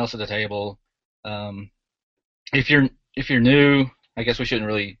everyone else at the table. If you're new, I guess we shouldn't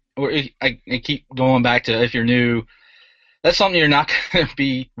really. I keep going back to if you're new, that's something you're not going to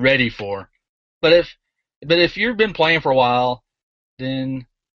be ready for. But if you've been playing for a while, then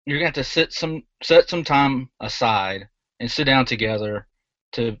you're going to have to set some time aside and sit down together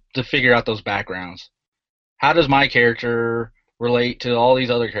to figure out those backgrounds. How does my character relate to all these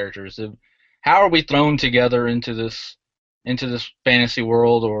other characters? How are we thrown together into this fantasy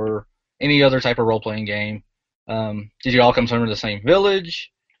world or any other type of role-playing game? Did you all come from the same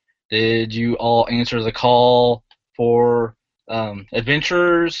village? Did you all answer the call for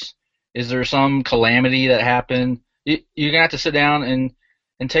adventurers? Is there some calamity that happened? You're going to have to sit down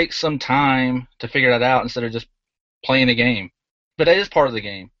and take some time to figure that out instead of just playing the game. But that is part of the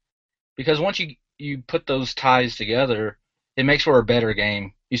game. Because once you put those ties together, it makes for a better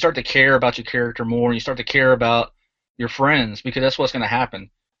game. You start to care about your character more, and you start to care about your friends, because that's what's going to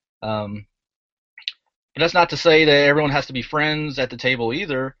happen. But that's not to say that everyone has to be friends at the table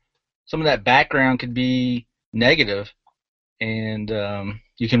either. Some of that background could be negative, and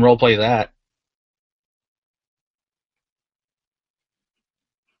you can role play that.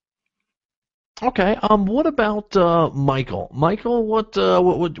 Okay. What about Michael? Michael,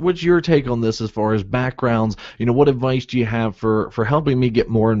 what's your take on this as far as backgrounds? What advice do you have for helping me get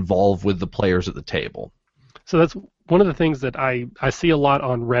more involved with the players at the table? So that's one of the things that I see a lot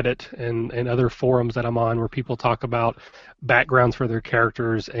on Reddit and other forums that I'm on, where people talk about backgrounds for their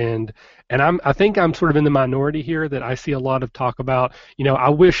characters, and I think I'm sort of in the minority here, that I see a lot of talk about, I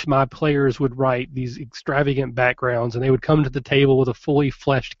wish my players would write these extravagant backgrounds and they would come to the table with a fully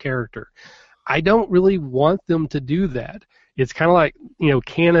fleshed character. I don't really want them to do that. It's kind of like,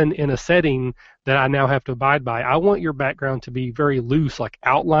 canon in a setting that I now have to abide by. I want your background to be very loose, like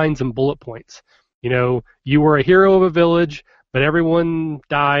outlines and bullet points. You were a hero of a village, but everyone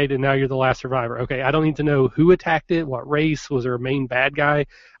died and now you're the last survivor. Okay, I don't need to know who attacked it, what race, was there a main bad guy.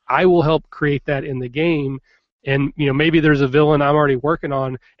 I will help create that in the game, and maybe there's a villain I'm already working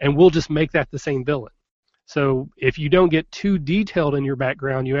on, and we'll just make that the same villain. So if you don't get too detailed in your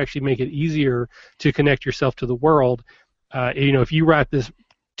background, you actually make it easier to connect yourself to the world. If you write this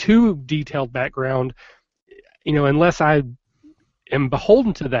too detailed background, unless I am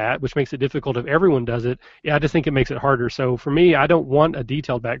beholden to that, which makes it difficult if everyone does it, I just think it makes it harder. So for me, I don't want a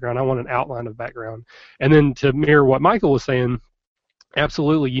detailed background. I want an outline of background. And then to mirror what Michael was saying,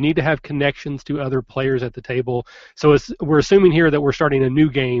 absolutely, you need to have connections to other players at the table. So we're assuming here that we're starting a new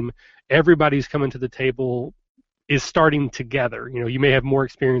game. Everybody's coming to the table is starting together. You may have more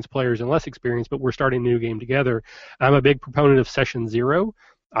experienced players and less experienced, but we're starting a new game together. I'm a big proponent of session zero.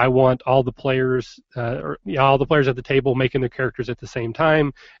 I want all the players at the table making their characters at the same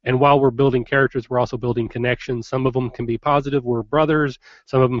time. And while we're building characters, we're also building connections. Some of them can be positive. We're brothers.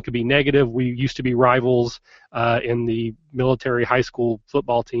 Some of them could be negative. We used to be rivals in the military high school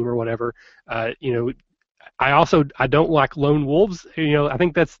football team or whatever. I don't like lone wolves. I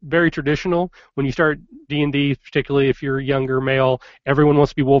think that's very traditional. When you start D&D, particularly if you're a younger male, everyone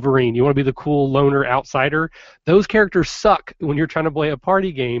wants to be Wolverine. You want to be the cool loner outsider. Those characters suck when you're trying to play a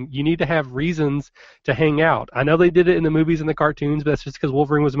party game. You need to have reasons to hang out. I know they did it in the movies and the cartoons, but that's just because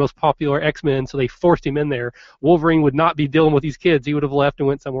Wolverine was the most popular X-Men, so they forced him in there. Wolverine would not be dealing with these kids. He would have left and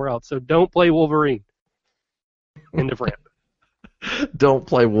went somewhere else. So don't play Wolverine. End of rant. Don't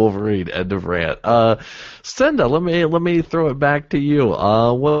play Wolverine. End of rant. Senda, let me throw it back to you.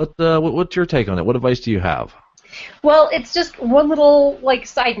 What's your take on it? What advice do you have? Well, it's just one little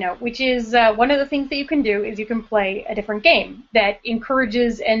side note, which is one of the things that you can do is you can play a different game that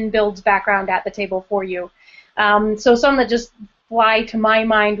encourages and builds background at the table for you. So some that just fly to my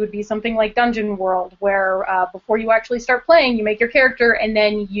mind would be something like Dungeon World, where before you actually start playing, you make your character and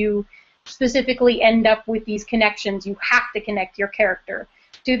then you specifically end up with these connections. You have to connect your character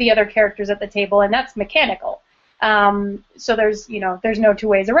to the other characters at the table, and that's mechanical. So there's no two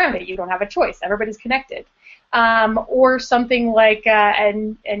ways around it. You don't have a choice. Everybody's connected. Or something like,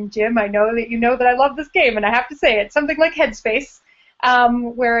 and Jim, I know that you know that I love this game, and I have to say it, something like Headspace,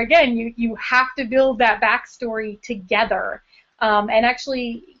 where again you have to build that backstory together. And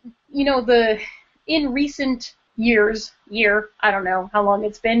actually, in recent year, I don't know how long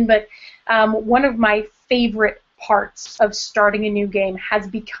it's been, but one of my favorite parts of starting a new game has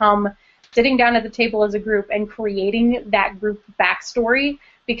become sitting down at the table as a group and creating that group backstory,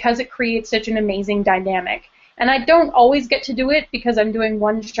 because it creates such an amazing dynamic. And I don't always get to do it because I'm doing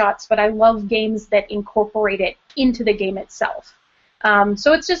one-shots, but I love games that incorporate it into the game itself.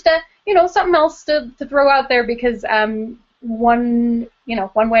 So it's just something else to throw out there, because one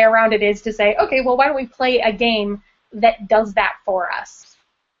way around it is to say, okay, well, why don't we play a game that does that for us,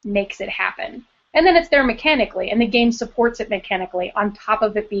 makes it happen. And then it's there mechanically, and the game supports it mechanically, on top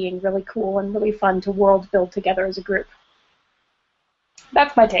of it being really cool and really fun to world build together as a group.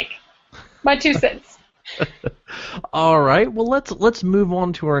 That's my take. My 2 cents. All right. Well, let's move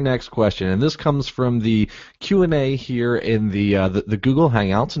on to our next question, and this comes from the Q&A here in the Google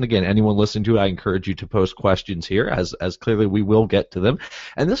Hangouts. And again, anyone listening to it, I encourage you to post questions here, as clearly we will get to them.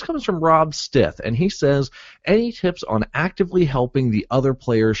 And this comes from Rob Stith, and he says, "Any tips on actively helping the other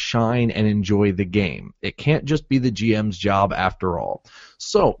players shine and enjoy the game? It can't just be the GM's job after all."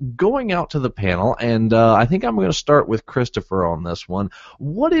 So, going out to the panel, and I think I'm going to start with Christopher on this one.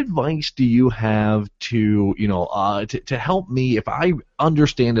 What advice do you have to help me if I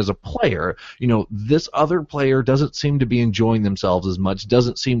understand as a player, this other player doesn't seem to be enjoying themselves as much,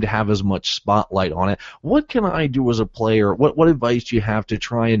 doesn't seem to have as much spotlight on it. What can I do as a player? What advice do you have to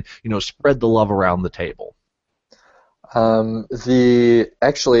try and spread the love around the table?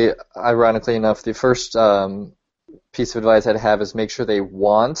 Actually, ironically enough, the first piece of advice I'd have is make sure they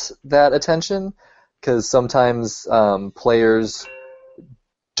want that attention, because sometimes players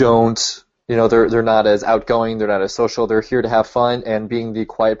don't, they're not as outgoing, they're not as social, they're here to have fun, and being the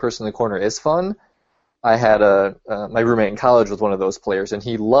quiet person in the corner is fun. I had my roommate in college was one of those players, and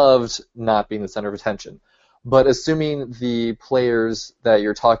he loved not being the center of attention. But assuming the players that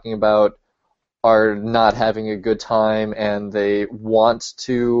you're talking about are not having a good time and they want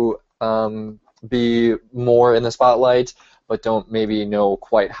to be more in the spotlight, but don't maybe know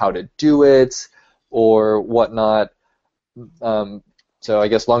quite how to do it or whatnot. So I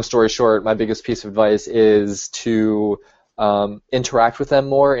guess long story short, my biggest piece of advice is to interact with them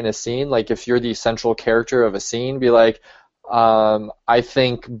more in a scene. Like if you're the central character of a scene, be like, I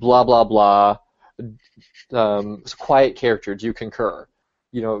think blah, blah, blah, quiet character, do you concur?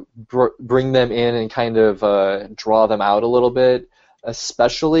 Bring them in and kind of draw them out a little bit.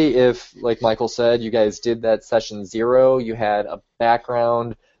 Especially if, like Michael said, you guys did that session 0, you had a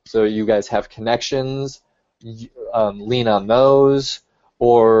background, so you guys have connections, lean on those,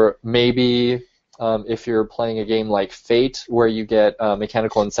 or maybe if you're playing a game like Fate where you get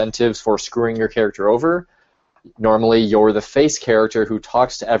mechanical incentives for screwing your character over, normally you're the face character who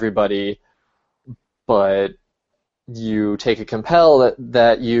talks to everybody, but you take a compel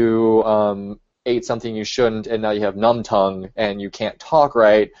that you ate something you shouldn't, and now you have numb tongue and you can't talk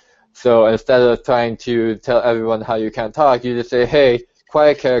right. So instead of trying to tell everyone how you can't talk, you just say, "Hey,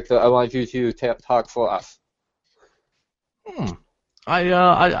 quiet character, I want you to talk for us."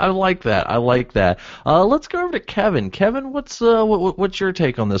 I like that. I like that. Let's go over to Kevin. Kevin, what's your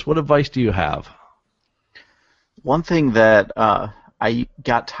take on this? What advice do you have? One thing that I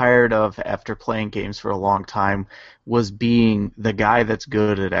got tired of after playing games for a long time was being the guy that's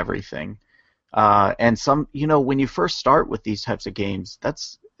good at everything. And when you first start with these types of games,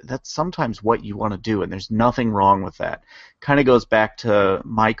 that's sometimes what you want to do, and there's nothing wrong with that. Kind of goes back to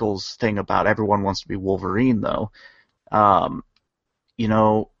Michael's thing about everyone wants to be Wolverine, though.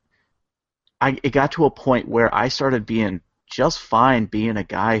 It got to a point where I started being just fine being a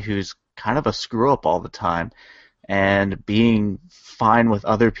guy who's kind of a screw-up all the time and being fine with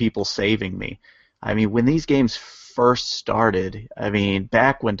other people saving me. I mean, when these games first started,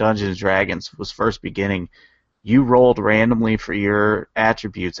 back when Dungeons & Dragons was first beginning, you rolled randomly for your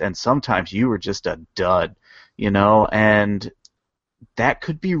attributes, and sometimes you were just a dud, and that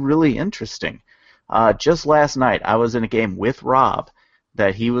could be really interesting. Just last night, I was in a game with Rob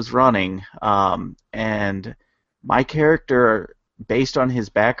that he was running, and my character, based on his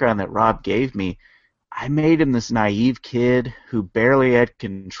background that Rob gave me, I made him this naive kid who barely had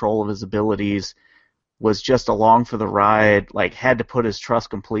control of his abilities, was just along for the ride, had to put his trust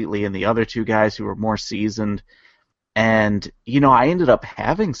completely in the other two guys who were more seasoned. And, I ended up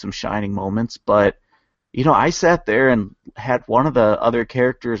having some shining moments, but, I sat there and had one of the other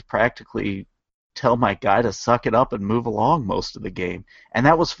characters practically tell my guy to suck it up and move along most of the game. And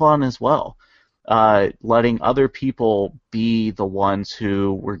that was fun as well. Letting other people be the ones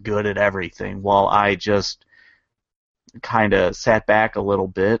who were good at everything while I just kind of sat back a little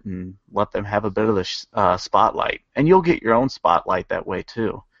bit and let them have a bit of the spotlight. And you'll get your own spotlight that way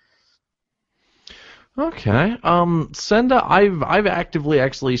too. Okay. Senda, I've actively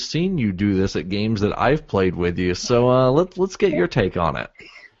actually seen you do this at games that I've played with you. So let's get your take on it.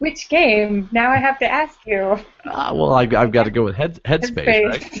 Which game? Now I have to ask you. Well, I've got to go with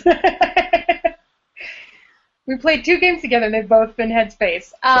Headspace, right? We played 2 games together, and they've both been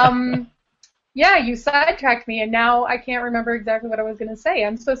Headspace. Yeah, you sidetracked me, and now I can't remember exactly what I was going to say.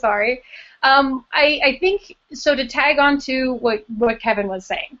 I'm so sorry. I think so. To tag on to what Kevin was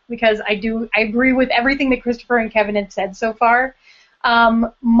saying, because I agree with everything that Christopher and Kevin had said so far.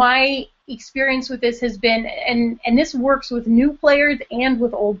 My experience with this has been, and this works with new players and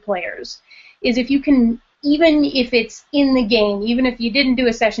with old players, is if you can, even if it's in the game, even if you didn't do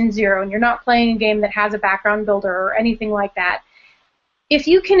a session 0 and you're not playing a game that has a background builder or anything like that, if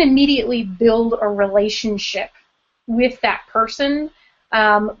you can immediately build a relationship with that person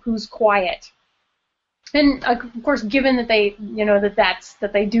who's quiet, and of course, given that they,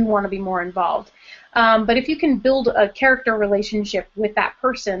 that they do want to be more involved, but if you can build a character relationship with that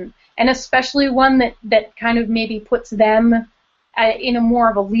person, and especially one that kind of maybe puts them in a more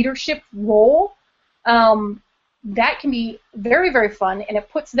of a leadership role, that can be very, very fun, and it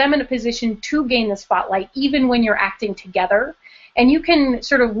puts them in a position to gain the spotlight even when you're acting together. And you can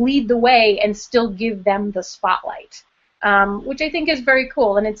sort of lead the way and still give them the spotlight, which I think is very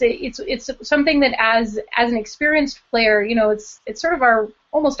cool. And it's something that as an experienced player, it's sort of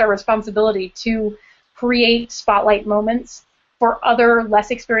almost our responsibility to create spotlight moments for other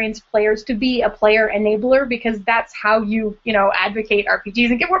less experienced players, to be a player enabler, because that's how you advocate RPGs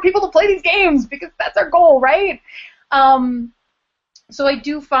and get more people to play these games, because that's our goal, right? So I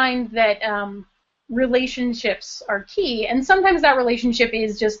do find that relationships are key, and sometimes that relationship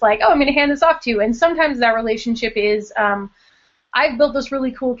is just like, I'm going to hand this off to you, and sometimes that relationship is, I've built this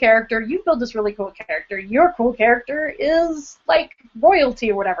really cool character, you've built this really cool character, your cool character is like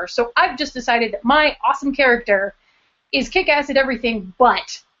royalty or whatever, so I've just decided that my awesome character is kick-ass at everything,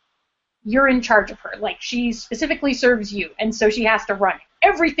 but you're in charge of her, like she specifically serves you, and so she has to run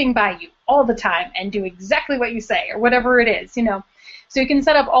everything by you all the time and do exactly what you say, or whatever it is, So you can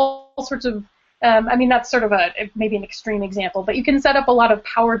set up all sorts of that's sort of maybe an extreme example, but you can set up a lot of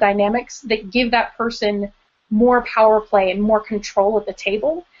power dynamics that give that person more power play and more control at the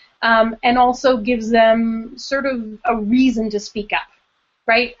table, and also gives them sort of a reason to speak up,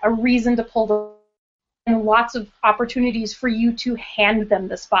 right? A reason to pull the, and lots of opportunities for you to hand them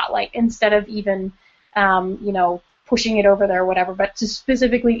the spotlight instead of even, pushing it over there or whatever, but to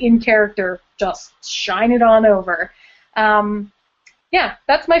specifically in character, just shine it on over. Yeah,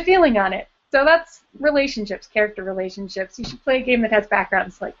 that's my feeling on it. So that's relationships, character relationships. You should play a game that has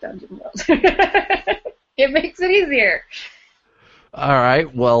backgrounds like Dungeon World. It makes it easier. All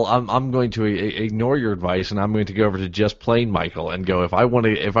right. Well, I'm going to ignore your advice, and I'm going to go over to Just Plain Michael and go, if I want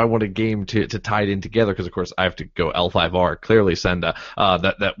a game to tie it in together, because of course I have to go L5R. Clearly, Senda,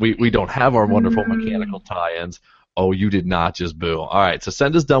 that we don't have our wonderful mechanical tie-ins. Oh, you did not just boo. All right, so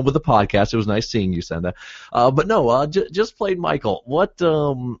Senda's done with the podcast. It was nice seeing you, Senda. But no, Just Plain Michael. What's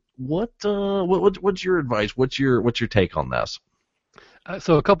your advice? What's your take on this?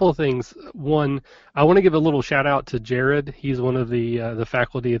 So a couple of things. One, I want to give a little shout out to Jared. He's one of the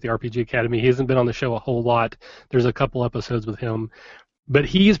faculty at the RPG Academy. He hasn't been on the show a whole lot. There's a couple episodes with him, but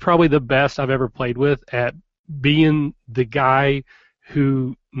he's probably the best I've ever played with at being the guy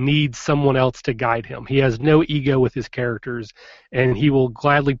who needs someone else to guide him. He has no ego with his characters, and he will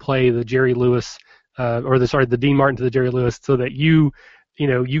gladly play the Jerry Lewis, the Dean Martin to the Jerry Lewis, so that you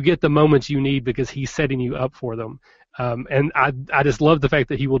get the moments you need because he's setting you up for them. And I just love the fact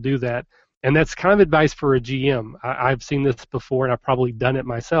that he will do that. And that's kind of advice for a GM. I've seen this before, and I've probably done it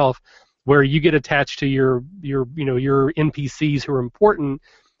myself, where you get attached to your NPCs who are important,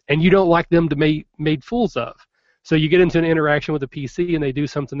 and you don't like them to be made fools of. So you get into an interaction with a PC, and they do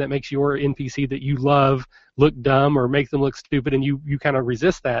something that makes your NPC that you love look dumb or make them look stupid, and you kind of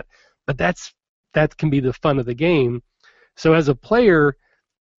resist that. But that can be the fun of the game. So as a player,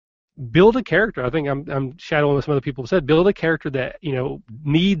 build a character. I think I'm shadowing what some other people have said. Build a character that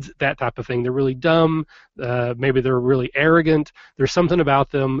needs that type of thing. They're really dumb. Maybe they're really arrogant. There's something about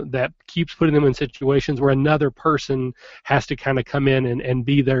them that keeps putting them in situations where another person has to kind of come in and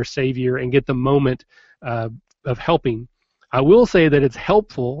be their savior and get the moment of helping. I will say that it's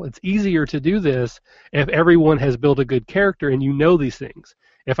helpful. It's easier to do this if everyone has built a good character and you know these things.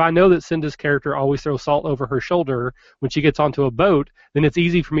 If I know that Cinda's character always throws salt over her shoulder when she gets onto a boat, then it's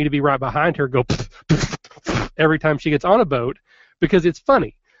easy for me to be right behind her, go every time she gets on a boat, because it's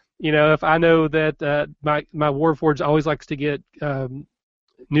funny. If I know that my Warforged always likes to get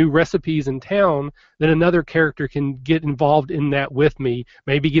new recipes in town, then another character can get involved in that with me,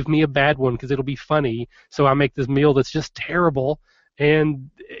 maybe give me a bad one because it'll be funny, so I make this meal that's just terrible, and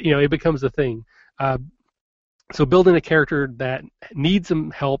it becomes a thing. So building a character that needs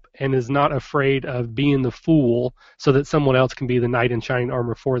some help and is not afraid of being the fool so that someone else can be the knight in shining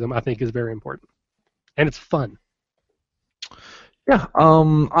armor for them, I think is very important. And it's fun. Yeah,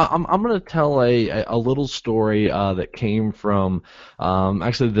 I'm gonna tell a little story that came from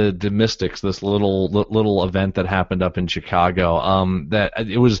actually the Mystics, this little event that happened up in Chicago. That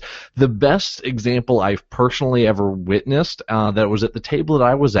it was the best example I've personally ever witnessed. That was at the table that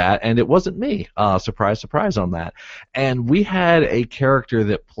I was at, and it wasn't me. Surprise, surprise on that. And we had a character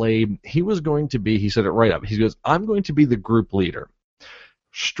that played. He was going to be. He said it right up. He goes, "I'm going to be the group leader."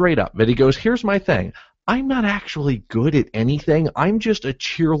 Straight up. But he goes, "Here's my thing. I'm not actually good at anything. I'm just a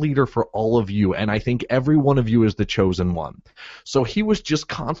cheerleader for all of you, and I think every one of you is the chosen one." So he was just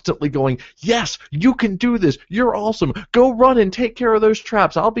constantly going, "Yes, you can do this. You're awesome. Go run and take care of those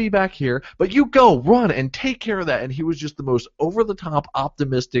traps. I'll be back here. But you go, run, and take care of that." And he was just the most over-the-top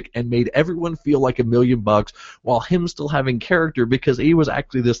optimistic and made everyone feel like $1,000,000 while him still having character because he was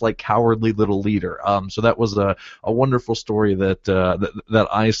actually this like cowardly little leader. So that was a wonderful story that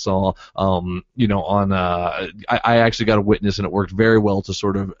I saw, on I actually got a witness, and it worked very well to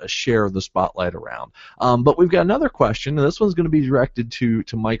sort of share the spotlight around. But we've got another question, and this one's going to be directed to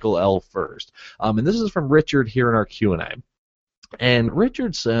Michael L. first. And this is from Richard here in our Q&A. And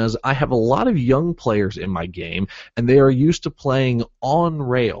Richard says, "I have a lot of young players in my game, and they are used to playing on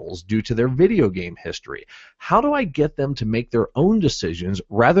rails due to their video game history. How do I get them to make their own decisions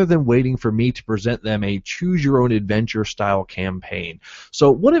rather than waiting for me to present them a choose-your-own-adventure style campaign?"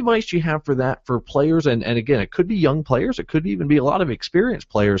 So what advice do you have for that for players? And again, it could be young players. It could even be a lot of experienced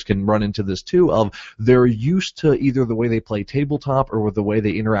players can run into this too, of they're used to either the way they play tabletop or with the way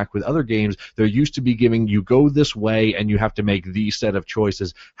they interact with other games. They're used to be giving you go this way, and you have to make these set of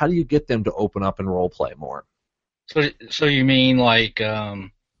choices. How do you get them to open up and role play more? So you mean like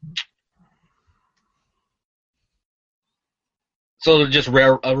so just a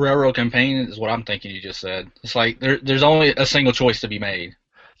railroad campaign is what I'm thinking you just said. It's like there's only a single choice to be made.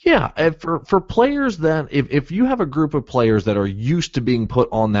 Yeah, and for players that if you have a group of players that are used to being put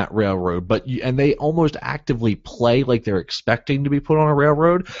on that railroad, and they almost actively play like they're expecting to be put on a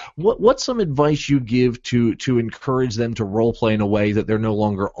railroad, what's some advice you give to encourage them to role play in a way that they're no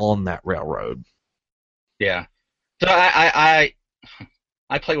longer on that railroad? Yeah. So I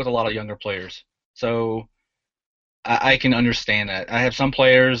play with a lot of younger players, so I can understand that. I have some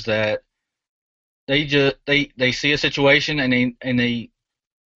players that they see a situation and they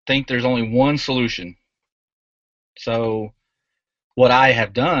think there's only one solution. So what I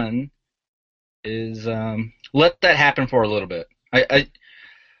have done is let that happen for a little bit. I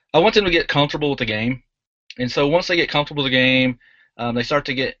want them to get comfortable with the game, and so once they get comfortable with the game, they start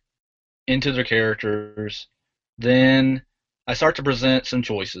to get into their characters. Then I start to present some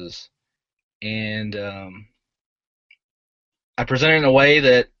choices, and I present it in a way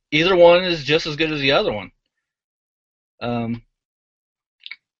that either one is just as good as the other one.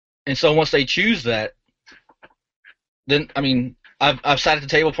 And so once they choose that, then I've sat at the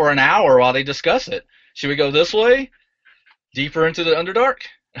table for an hour while they discuss it. Should we go this way, deeper into the Underdark,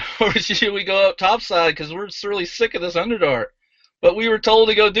 or should we go up topside because we're really sick of this Underdark? But we were told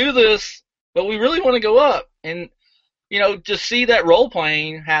to go do this, but we really want to go up. And just see that role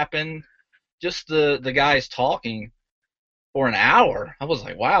playing happen, just the guys talking for an hour. I was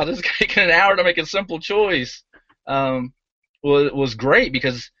like, wow, this guy got an hour to make a simple choice. Was great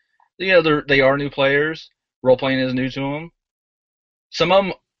because they are new players. Role playing is new to them. Some of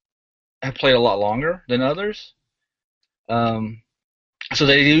them have played a lot longer than others, so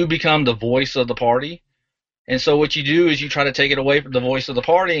they do become the voice of the party. And so what you do is you try to take it away from the voice of the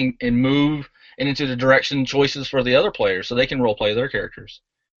party and move it into the direction choices for the other players, so they can role play their characters.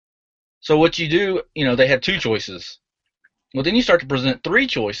 So what you do, they have two choices. Well, then you start to present three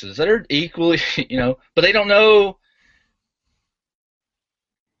choices that are equally, but they don't know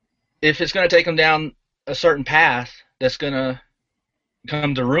if it's going to take them down a certain path that's going to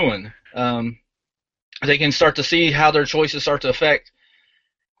come to ruin. They can start to see how their choices start to affect,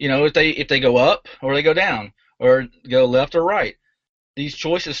 if they go up or they go down or go left or right. These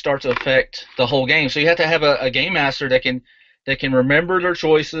choices start to affect the whole game. So you have to have a game master that can remember their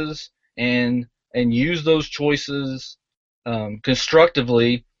choices and use those choices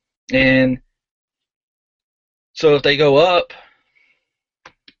constructively. And so if they go up,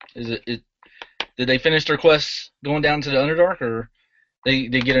 did they finish their quest going down to the Underdark, or they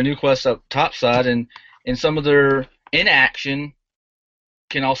get a new quest up topside, and some of their inaction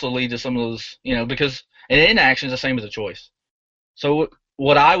can also lead to some of those, because an inaction is the same as a choice. So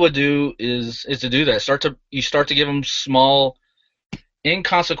what I would do is to do that. You start to give them small,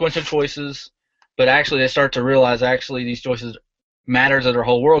 inconsequential choices, but actually they start to realize these choices matter to their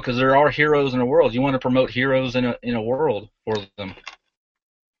whole world, because there are heroes in the world. You want to promote heroes in a world for them.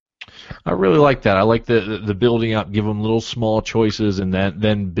 I really like that. I like the building up, give them little small choices, and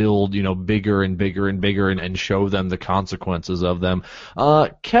then build, bigger and bigger and bigger, and show them the consequences of them.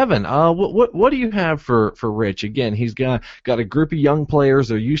 Kevin, what do you have for Rich? Again, he's got a group of young players.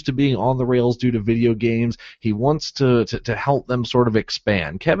 They're used to being on the rails due to video games. He wants to help them sort of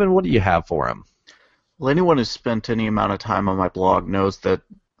expand. Kevin, what do you have for him? Well, anyone who's spent any amount of time on my blog knows that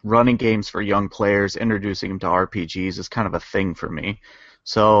running games for young players, introducing them to RPGs is kind of a thing for me.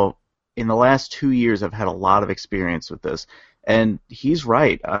 So in the last 2 years, I've had a lot of experience with this. And he's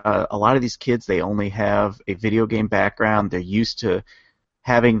right. A lot of these kids, they only have a video game background. They're used to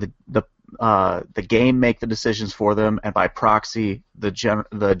having the game make the decisions for them, and by proxy, the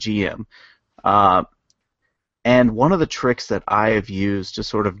GM. And one of the tricks that I have used to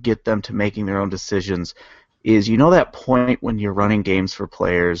sort of get them to making their own decisions is, that point when you're running games for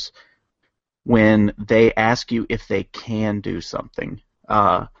players when they ask you if they can do something.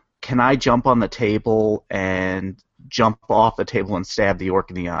 Can I jump on the table and jump off the table and stab the orc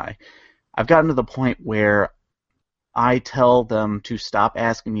in the eye? I've gotten to the point where I tell them to stop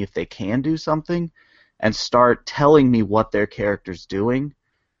asking me if they can do something and start telling me what their character's doing,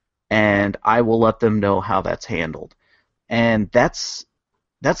 and I will let them know how that's handled. And that's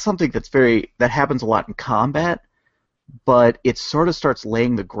something that happens a lot in combat, but it sort of starts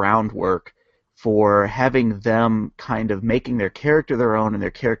laying the groundwork for having them kind of making their character their own and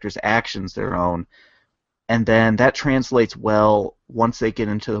their character's actions their own. And then that translates well once they get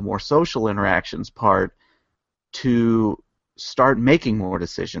into the more social interactions part to start making more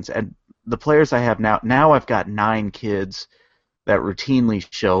decisions. And the players I have now I've got 9 kids that routinely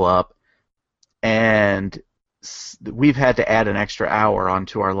show up, and we've had to add an extra hour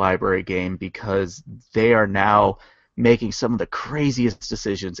onto our library game because they are now making some of the craziest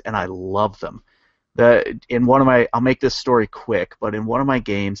decisions, and I love them. I'll make this story quick, but in one of my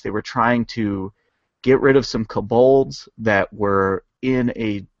games, they were trying to get rid of some kobolds that were in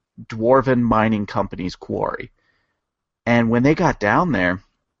a dwarven mining company's quarry. And when they got down there,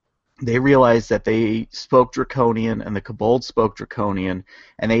 they realized that they spoke Draconian, and the kobolds spoke Draconian,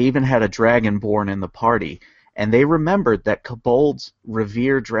 and they even had a dragonborn in the party. And they remembered that kobolds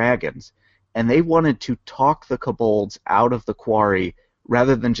revere dragons, and they wanted to talk the kobolds out of the quarry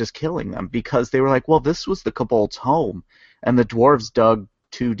rather than just killing them, because they were like, well, this was the kobolds' home, and the dwarves dug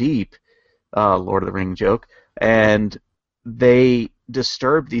too deep, Lord of the Ring joke, and they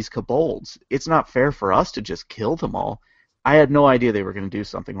disturbed these kobolds. It's not fair for us to just kill them all. I had no idea they were going to do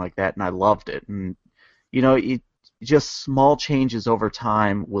something like that, and I loved it. And, just small changes over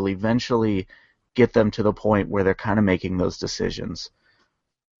time will eventually get them to the point where they're kind of making those decisions.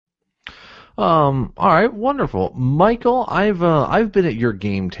 All right, wonderful, Michael. I've been at your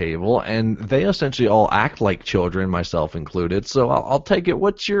game table, and they essentially all act like children, myself included. So I'll take it.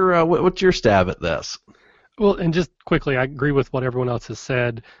 What's your stab at this? Well, and just quickly, I agree with what everyone else has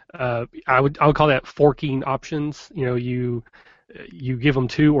said. I would call that forking options. You give them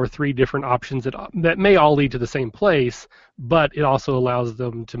 2 or 3 different options that may all lead to the same place, but it also allows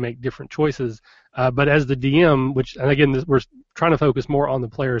them to make different choices. But as the DM, and again, we're trying to focus more on the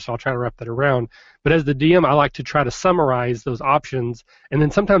player, so I'll try to wrap that around. But as the DM, I like to try to summarize those options and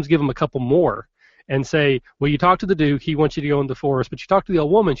then sometimes give them a couple more and say, well, you talked to the Duke, he wants you to go in the forest, but you talked to the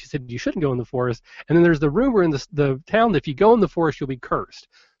old woman, she said you shouldn't go in the forest. And then there's the rumor in the town that if you go in the forest, you'll be cursed.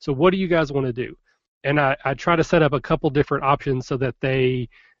 So what do you guys want to do? And I try to set up a couple different options so that they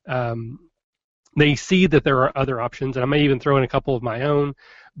see that there are other options, and I may even throw in a couple of my own.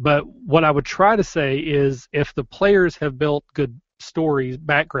 But what I would try to say is if the players have built good stories,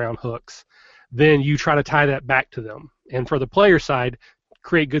 background hooks, then you try to tie that back to them. And for the player side,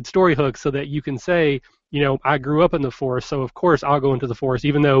 create good story hooks so that you can say, I grew up in the forest, so of course I'll go into the forest,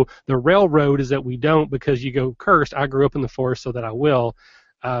 even though the railroad is that we don't because you go cursed. I grew up in the forest so that I will.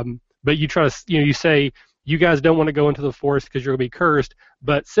 But you try to, you say, you guys don't want to go into the forest because you're going to be cursed,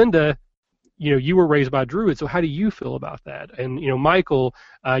 but Cinda, you were raised by druids, so how do you feel about that? And, Michael,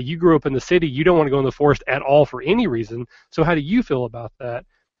 you grew up in the city, you don't want to go in the forest at all for any reason, so how do you feel about that?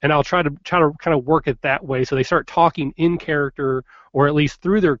 And I'll try to kind of work it that way so they start talking in character, or at least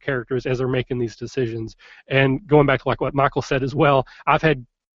through their characters as they're making these decisions. And going back to like what Michael said as well, I've had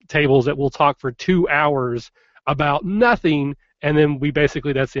tables that will talk for 2 hours about nothing, and then that's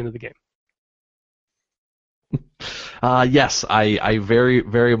the end of the game. Yes, I very,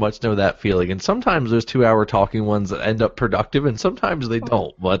 very much know that feeling. And sometimes those 2-hour talking ones end up productive, and sometimes they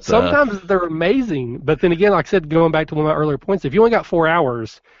don't. But sometimes they're amazing. But then again, like I said, going back to one of my earlier points, if you only got 4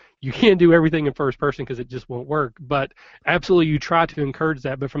 hours, you can't do everything in first person because it just won't work. But absolutely, you try to encourage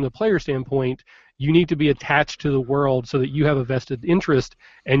that. But from the player standpoint, you need to be attached to the world so that you have a vested interest,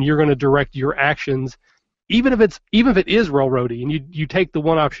 and you're going to direct your actions. Even if it is railroady, and you take the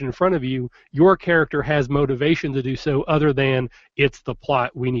one option in front of you, your character has motivation to do so other than it's the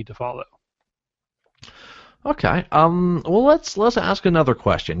plot we need to follow. Okay. Well, let's ask another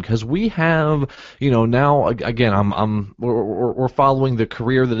question, because we have, now again, we're following the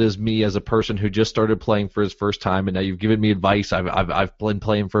career that is me as a person who just started playing for his first time, and now you've given me advice. I've been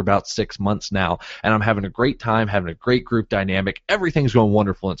playing for about 6 months now, and I'm having a great time, having a great group dynamic. Everything's going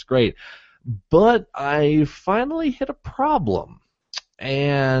wonderful, and it's great. But I finally hit a problem.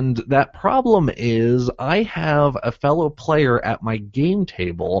 And that problem is I have a fellow player at my game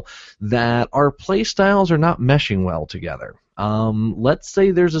table that our play styles are not meshing well together. Let's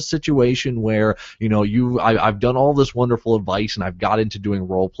say there's a situation where, I've done all this wonderful advice and I've got into doing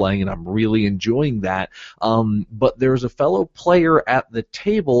role-playing and I'm really enjoying that, but there's a fellow player at the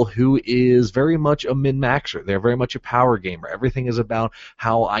table who is very much a min-maxer. They're very much a power gamer. Everything is about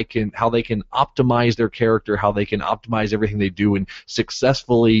how they can optimize their character, how they can optimize everything they do and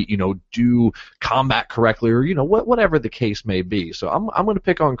successfully, do combat correctly, or, whatever the case may be. So I'm going to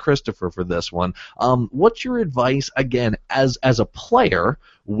pick on Christopher for this one. What's your advice, again, as a player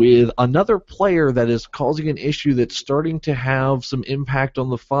with another player that is causing an issue that's starting to have some impact on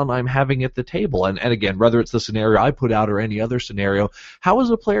the fun I'm having at the table? And again, whether it's the scenario I put out or any other scenario, how as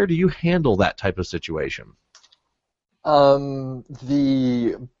a player do you handle that type of situation?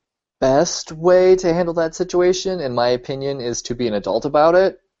 The best way to handle that situation, in my opinion, is to be an adult about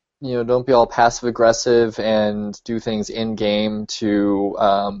it. Don't be all passive-aggressive and do things in-game to,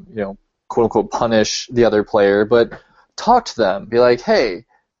 quote-unquote, punish the other player, but talk to them. Be like, hey,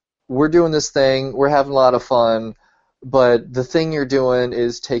 we're doing this thing, we're having a lot of fun, but the thing you're doing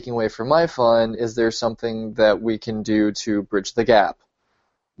is taking away from my fun. Is there something that we can do to bridge the gap?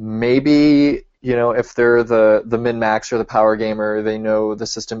 Maybe, if they're the min-max or the power gamer, they know the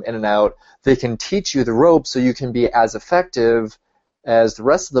system in and out, they can teach you the ropes so you can be as effective as the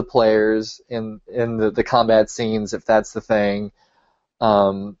rest of the players in the combat scenes, if that's the thing.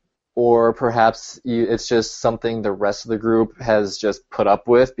 Or perhaps it's just something the rest of the group has just put up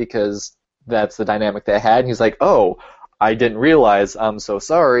with because that's the dynamic they had. And he's like, oh, I didn't realize, I'm so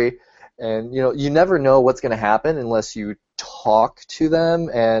sorry. And, you never know what's going to happen unless you talk to them.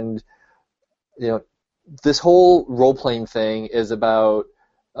 And, this whole role-playing thing is about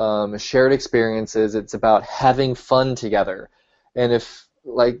shared experiences. It's about having fun together. And if,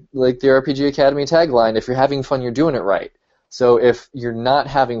 like the RPG Academy tagline, if you're having fun, you're doing it right. So if you're not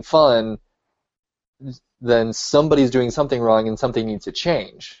having fun, then somebody's doing something wrong and something needs to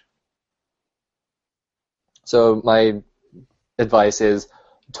change. So my advice is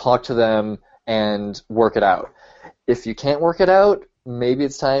talk to them and work it out. If you can't work it out, maybe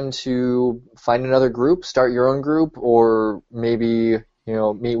it's time to find another group, start your own group, or maybe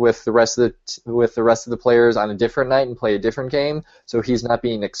meet with the rest of the players on a different night and play a different game. So he's not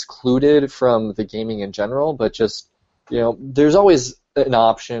being excluded from the gaming in general, but just there's always an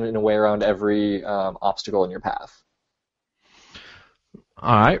option and a way around every obstacle in your path.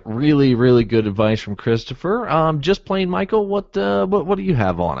 All right, really, really good advice from Christopher. Just plain, Michael, what do you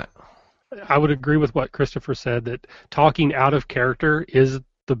have on it? I would agree with what Christopher said, that talking out of character is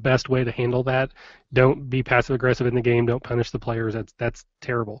the best way to handle that. Don't be passive-aggressive in the game. Don't punish the players. That's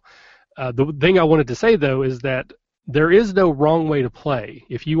terrible. The thing I wanted to say, though, is that there is no wrong way to play.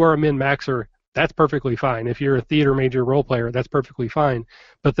 If you are a min-maxer, that's perfectly fine. If you're a theater major role player, that's perfectly fine.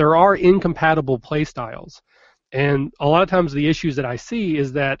 But there are incompatible play styles. And a lot of times the issues that I see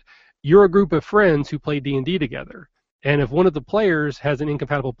is that you're a group of friends who play D&D together. And if one of the players has an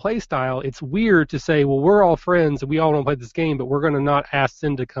incompatible play style, it's weird to say, well, we're all friends and we all want to play this game, but we're going to not ask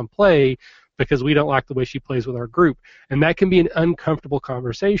Cinda to come play because we don't like the way she plays with our group. And that can be an uncomfortable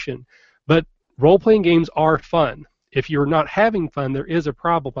conversation. But role-playing games are fun. If you're not having fun, there is a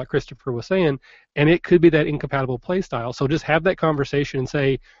problem, like Christopher was saying, and it could be that incompatible play style. So just have that conversation and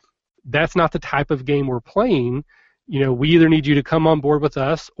say, that's not the type of game we're playing. We either need you to come on board with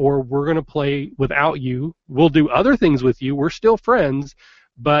us or we're going to play without you. We'll do other things with you. We're still friends,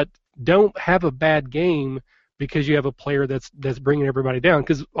 but don't have a bad game because you have a player that's bringing everybody down.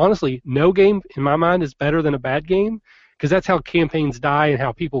 Because honestly, no game, in my mind, is better than a bad game, because that's how campaigns die and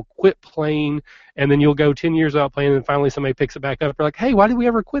how people quit playing, and then you'll go 10 years without playing, and finally somebody picks it back up. They're like, hey, why did we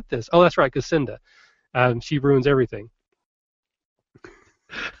ever quit this? Oh, that's right, because Cinda. She ruins everything.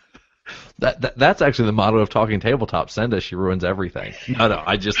 That's actually the motto of Talking Tabletop. Cinda, she ruins everything. No,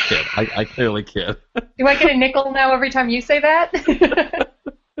 I just kid. I clearly kid. Do I get a nickel now every time you say that?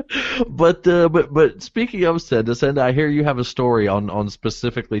 But speaking of Cinda, I hear you have a story on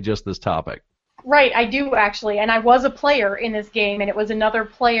specifically just this topic. Right, I do actually, and I was a player in this game, and it was another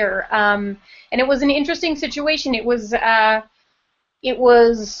player, and it was an interesting situation. It was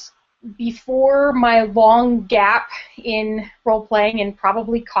before my long gap in role playing, and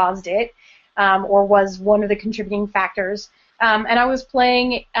probably caused it, or was one of the contributing factors. And I was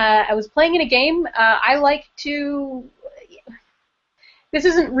playing. I was playing in a game. I like to. This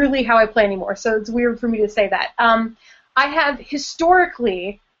isn't really how I play anymore, so it's weird for me to say that. I have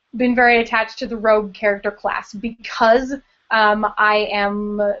historically been very attached to the rogue character class because I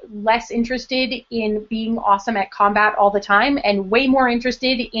am less interested in being awesome at combat all the time and way more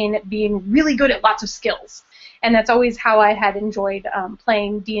interested in being really good at lots of skills. And that's always how I had enjoyed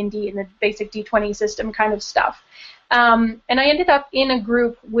playing D&D and the basic D20 system kind of stuff. And I ended up in a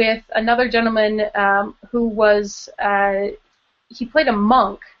group with another gentleman who was, he played a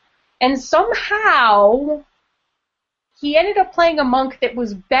monk, and somehow he ended up playing a monk that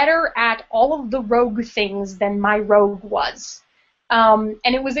was better at all of the rogue things than my rogue was. And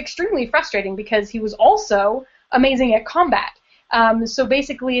it was extremely frustrating because he was also amazing at combat. So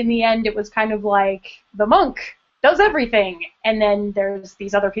basically, in the end, it was kind of like the monk does everything, and then there's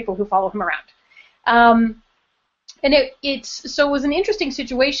these other people who follow him around. And it was an interesting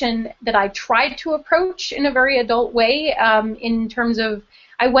situation that I tried to approach in a very adult way in terms of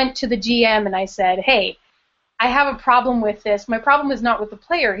I went to the GM and I said, hey, I have a problem with this. My problem is not with the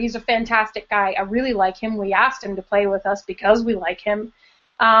player. He's a fantastic guy. I really like him. We asked him to play with us because we like him.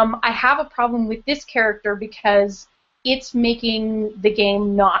 I have a problem with this character because it's making the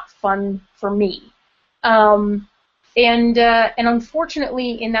game not fun for me. And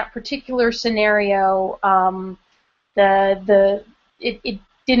unfortunately, in that particular scenario,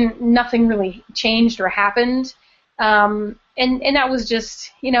 nothing really changed or happened. And that was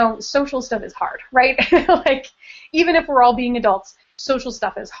just, social stuff is hard, right? Like, even if we're all being adults, social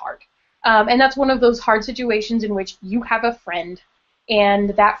stuff is hard. And that's one of those hard situations in which you have a friend, and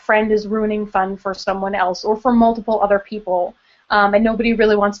that friend is ruining fun for someone else or for multiple other people, and nobody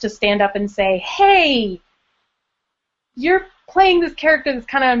really wants to stand up and say, hey, you're playing this character that's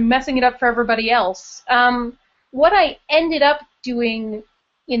kind of messing it up for everybody else. What I ended up doing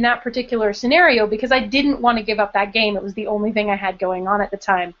in that particular scenario, because I didn't want to give up that game, it was the only thing I had going on at the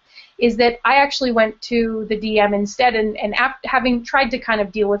time, is that I actually went to the DM instead, and having tried to kind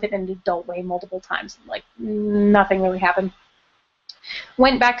of deal with it in an adult way multiple times, like nothing really happened.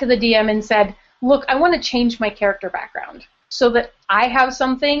 Went back to the DM and said, look, I want to change my character background so that I have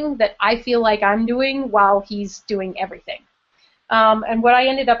something that I feel like I'm doing while he's doing everything. And what I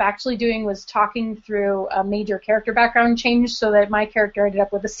ended up actually doing was talking through a major character background change so that my character ended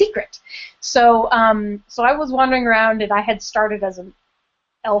up with a secret. So I was wandering around, and I had started as an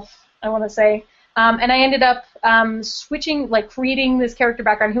elf, I want to say, and I ended up switching, like creating this character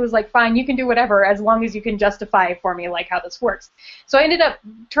background. He was like, fine, you can do whatever as long as you can justify for me like how this works. So I ended up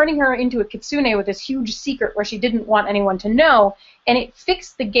turning her into a kitsune with this huge secret where she didn't want anyone to know, and it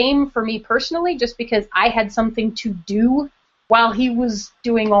fixed the game for me personally just because I had something to do while he was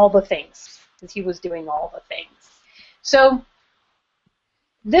doing all the things, because he was doing all the things. So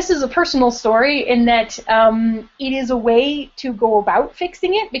this is a personal story in that it is a way to go about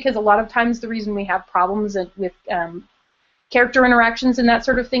fixing it, because a lot of times the reason we have problems with character interactions and that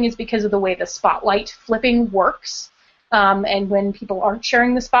sort of thing is because of the way the spotlight flipping works. And when people aren't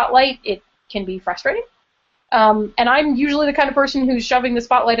sharing the spotlight, it can be frustrating. And I'm usually the kind of person who's shoving the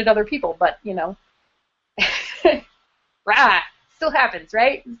spotlight at other people, but, still happens,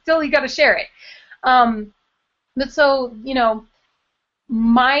 right? Still, you got to share it. But so,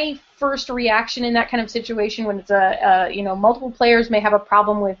 my first reaction in that kind of situation, when it's multiple players may have a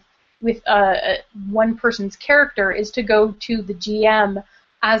problem with one person's character, is to go to the GM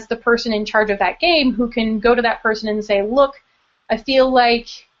as the person in charge of that game, who can go to that person and say, look, I feel like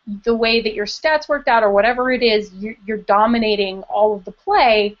the way that your stats worked out, or whatever it is, you're dominating all of the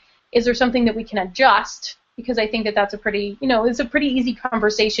play. Is there something that we can adjust? Because I think that's a pretty, it's a pretty easy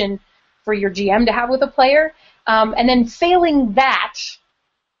conversation for your GM to have with a player. And then failing that,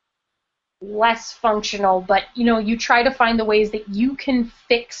 less functional, but, you try to find the ways that you can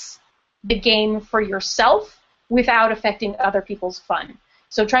fix the game for yourself without affecting other people's fun.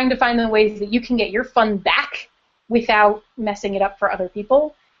 So trying to find the ways that you can get your fun back without messing it up for other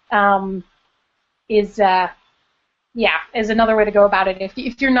people is another way to go about it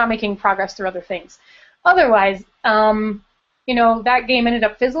if you're not making progress through other things. Otherwise, that game ended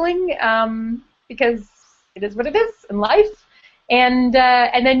up fizzling because it is what it is in life, and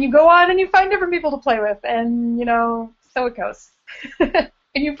then you go on and you find different people to play with, and so it goes.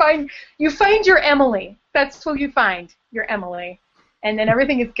 And you find your Emily. That's who you find, your Emily, and then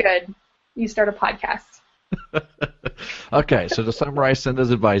everything is good. you start a podcast. Okay, so to summarize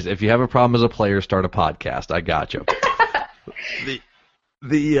Cinda's advice, if you have a problem as a player, start a podcast. I got you.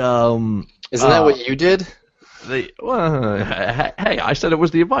 Isn't that what you did? Hey, I said it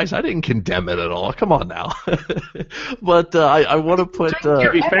was the advice. I didn't condemn it at all. Come on now. But I want to put. To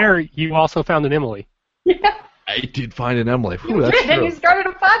be fair, you also found an Emily. Yeah. I did find an Emily. Whew, You that's did, and true. you started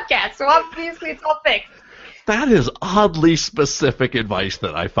a podcast, so obviously it's all fixed. That is oddly specific advice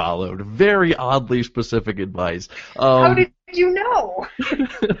that I followed. Very oddly specific advice. How did you know?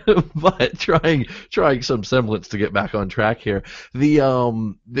 But trying some semblance to get back on track here.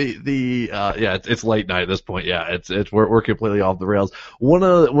 It's late night at this point. Yeah, we're completely off the rails. One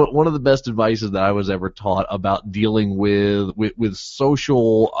of the best advices that I was ever taught about dealing with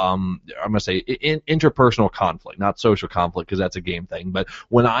social I'm gonna say interpersonal conflict, not social conflict because that's a game thing. But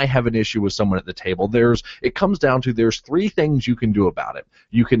when I have an issue with someone at the table, it comes down to there's three things you can do about it.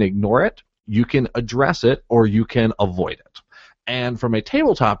 You can ignore it, you can address it, or you can avoid it. And from a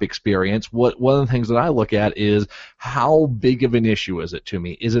tabletop experience, one of the things that I look at is how big of an issue is it to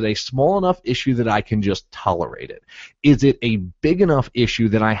me? Is it a small enough issue that I can just tolerate it? Is it a big enough issue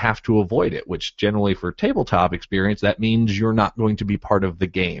that I have to avoid it? Which generally for tabletop experience, that means you're not going to be part of the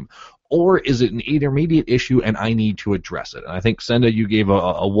game. Or is it an intermediate issue and I need to address it? And I think, Senda, you gave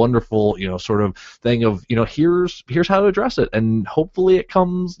a wonderful, sort of thing of, here's how to address it, and hopefully it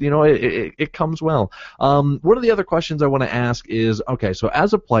comes, it comes well. One of the other questions I want to ask is, okay, so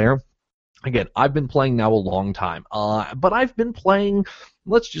as a player, again, I've been playing now a long time, but I've been playing,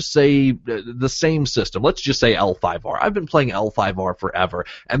 let's just say, the same system. Let's just say L5R. I've been playing L5R forever,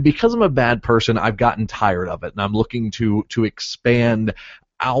 and because I'm a bad person, I've gotten tired of it, and I'm looking to expand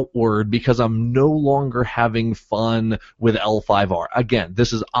outward because I'm no longer having fun with L5R. Again,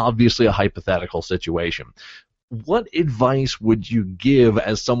 this is obviously a hypothetical situation. What advice would you give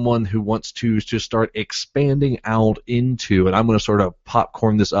as someone who wants to start expanding out into, and I'm going to sort of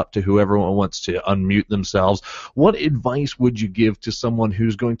popcorn this up to whoever wants to unmute themselves, what advice would you give to someone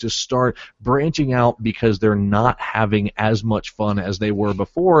who's going to start branching out because they're not having as much fun as they were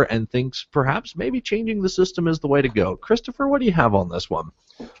before and thinks perhaps maybe changing the system is the way to go? Christopher, what do you have on this one?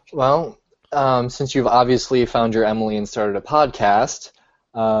 Well, since you've obviously found your Emily and started a podcast,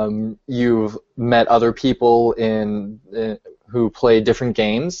 you've met other people who play different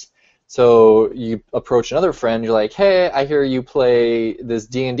games. So you approach another friend. You're like, "Hey, I hear you play this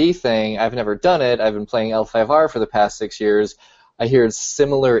D&D thing. I've never done it. I've been playing L5R for the past 6 years. I hear it's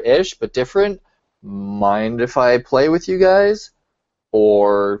similar-ish but different. Mind if I play with you guys?"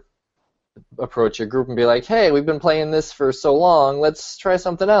 Or approach a group and be like, "Hey, we've been playing this for so long. Let's try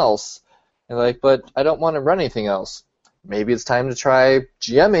something else." And they're like, "But I don't want to run anything else." Maybe it's time to try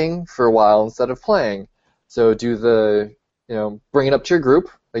GMing for a while instead of playing. So bring it up to your group,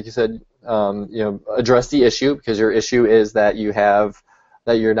 like you said, address the issue because your issue is that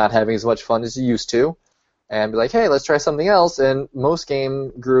you're not having as much fun as you used to, and be like, "Hey, let's try something else." And most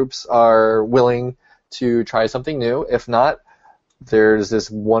game groups are willing to try something new. If not, there's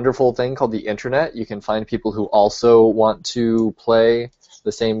this wonderful thing called the internet. You can find people who also want to play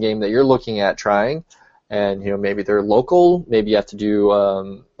the same game that you're looking at trying. And maybe they're local. Maybe you have to do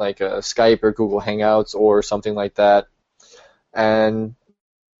like a Skype or Google Hangouts or something like that, and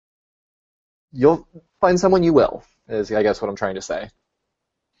you'll find someone you will. Is I guess what I'm trying to say.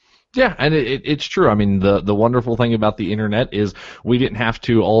 Yeah, and it's true. I mean, the wonderful thing about the internet is we didn't have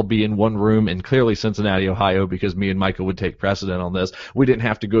to all be in one room, and clearly Cincinnati, Ohio, because me and Michael would take precedent on this, we didn't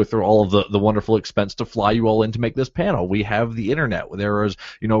have to go through all of the wonderful expense to fly you all in to make this panel. We have the internet. There is,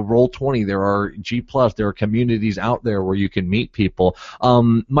 Roll20, there are G+, there are communities out there where you can meet people.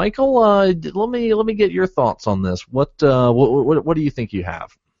 Michael, let me get your thoughts on this. What do you think you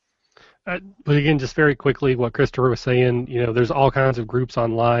have? But again, just very quickly, what Christopher was saying, there's all kinds of groups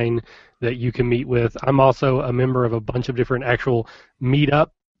online that you can meet with. I'm also a member of a bunch of different actual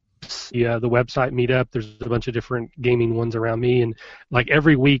meetups. Yeah, the website Meetup, there's a bunch of different gaming ones around me, and like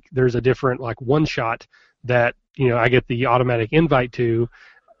every week there's a different like one shot that I get the automatic invite to.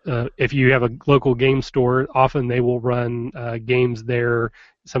 If you have a local game store, often they will run games there.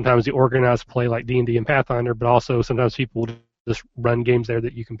 Sometimes the organized play like D&D and Pathfinder, but also sometimes people will just run games there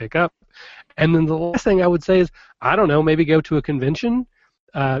that you can pick up. And then the last thing I would say is, I don't know, maybe go to a convention,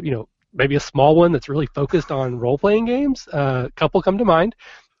 maybe a small one that's really focused on role-playing games. A couple come to mind.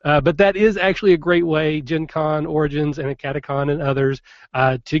 But that is actually a great way, Gen Con, Origins, and Catacon and others,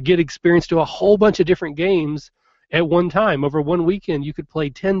 to get experience to a whole bunch of different games at one time. Over one weekend, you could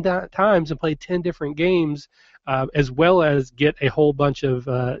play 10 times and play 10 different games, as well as get a whole bunch of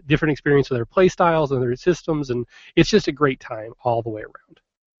different experience with their play styles and their systems, and it's just a great time all the way around.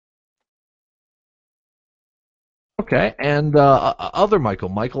 Okay, and other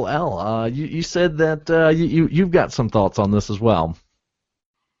Michael L. You said that you've got some thoughts on this as well.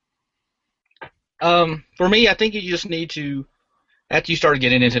 For me, I think you just need to, after you start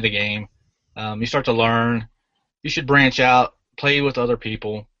getting into the game, you start to learn. You should branch out, play with other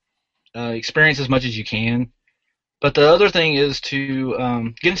people, experience as much as you can. But the other thing is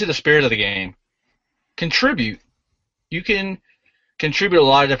to get into the spirit of the game. Contribute. You can contribute a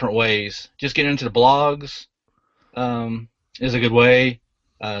lot of different ways. Just get into the blogs is a good way.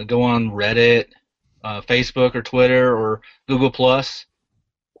 Go on Reddit, Facebook or Twitter or Google+.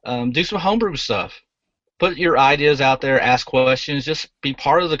 Do some homebrew stuff. Put your ideas out there, ask questions, just be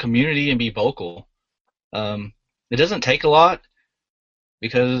part of the community and be vocal. It doesn't take a lot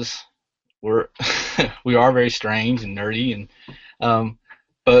because we are very strange and nerdy, and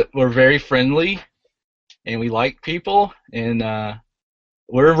but we're very friendly and we like people, and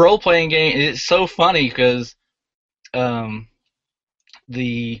we're a role-playing game. It's so funny because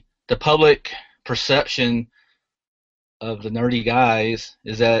the public perception of the nerdy guys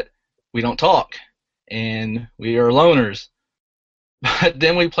is that we don't talk and we are loners, but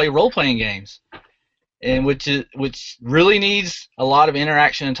then we play role-playing games, and which really needs a lot of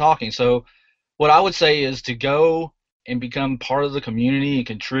interaction and talking. So what I would say is to go and become part of the community and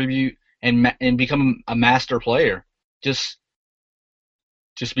contribute and become a master player. Just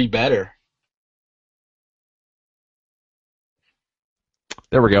be better.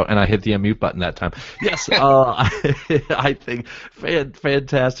 There we go, and I hit the unmute button that time. Yes, I think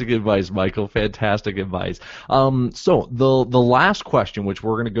fantastic advice, Michael. Fantastic advice. So the last question, which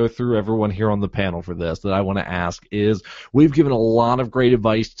we're going to go through everyone here on the panel for this, that I want to ask is, we've given a lot of great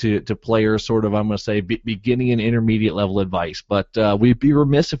advice to players, sort of, I'm going to say, beginning and intermediate level advice, but we'd be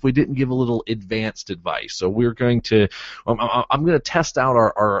remiss if we didn't give a little advanced advice. So we're going to, I'm going to test out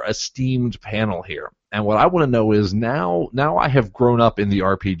our esteemed panel here. And what I want to know is, now I have grown up in the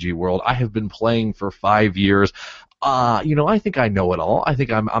RPG world. I have been playing for 5 years. I think I know it all. I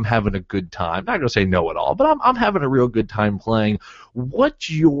think I'm having a good time. I'm not going to say know it all, but I'm having a real good time playing. What's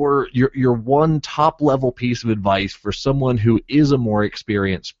your one top level piece of advice for someone who is a more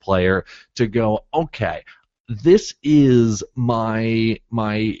experienced player to go, okay, this is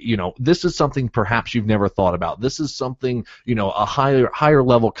this is something perhaps you've never thought about. This is something, a higher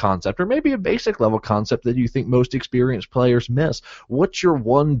level concept, or maybe a basic level concept that you think most experienced players miss. What's your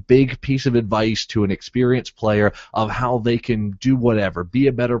one big piece of advice to an experienced player of how they can do whatever, be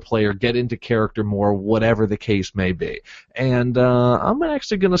a better player, get into character more, whatever the case may be? And I'm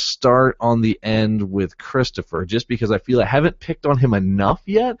actually going to start on the end with Christopher, just because I feel I haven't picked on him enough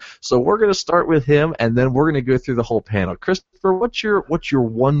yet. So we're going to start with him, and then we're going to go through the whole panel. Christopher, what's your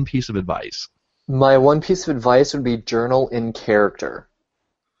one piece of advice? My one piece of advice would be journal in character.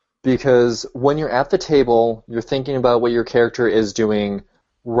 Because when you're at the table, you're thinking about what your character is doing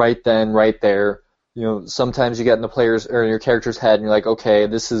right then, right there. Sometimes you get in the player's or in your character's head and you're like, okay,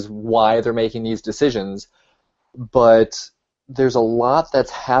 this is why they're making these decisions. But there's a lot that's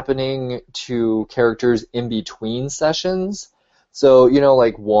happening to characters in between sessions. So,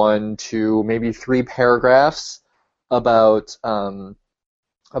 like 1, 2, maybe 3 paragraphs about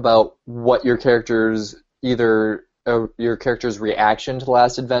what your character's either your character's reaction to the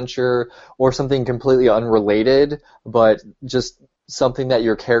last adventure, or something completely unrelated, but just something that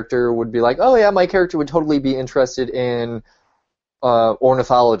your character would be like, oh yeah, my character would totally be interested in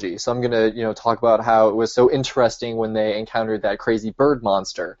ornithology. So I'm gonna talk about how it was so interesting when they encountered that crazy bird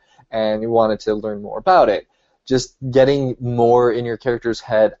monster, and you wanted to learn more about it. Just getting more in your character's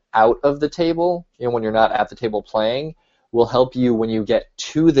head out of the table, when you're not at the table playing, will help you when you get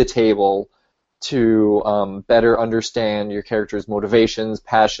to the table to better understand your character's motivations,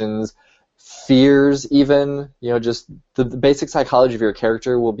 passions, fears even. Just the basic psychology of your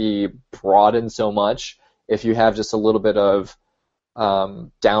character will be broadened so much if you have just a little bit of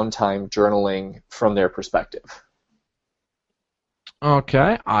downtime journaling from their perspective.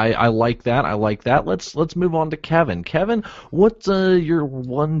 Okay, I like that. I like that. Let's move on to Kevin. Kevin, what's your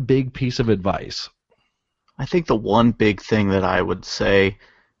one big piece of advice? I think the one big thing that I would say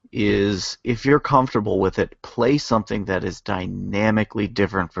is, if you're comfortable with it, play something that is dynamically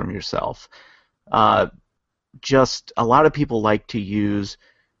different from yourself. Just a lot of people like to use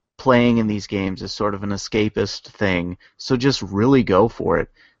playing in these games as sort of an escapist thing, so just really go for it.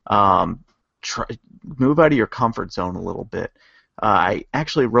 Move out of your comfort zone a little bit. I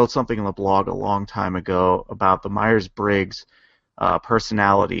actually wrote something in the blog a long time ago about the Myers-Briggs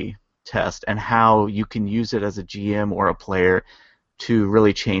personality test and how you can use it as a GM or a player to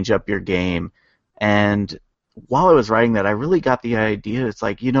really change up your game. And while I was writing that, I really got the idea. It's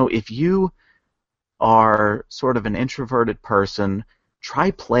like, if you are sort of an introverted person,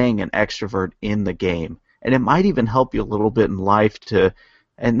 try playing an extrovert in the game. And it might even help you a little bit in life to,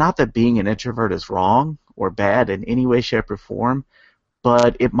 and not that being an introvert is wrong or bad in any way, shape, or form,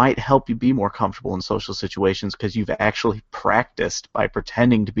 but it might help you be more comfortable in social situations because you've actually practiced by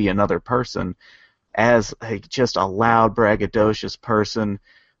pretending to be another person as just a loud, braggadocious person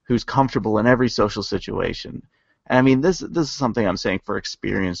who's comfortable in every social situation. And I mean, this is something I'm saying for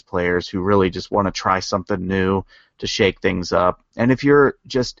experienced players who really just want to try something new to shake things up. And if you're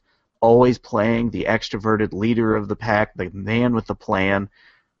just always playing the extroverted leader of the pack, the man with the plan,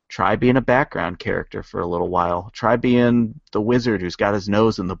 try being a background character for a little while. Try being the wizard who's got his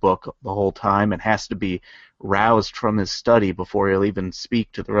nose in the book the whole time and has to be roused from his study before he'll even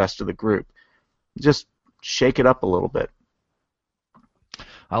speak to the rest of the group. Just shake it up a little bit.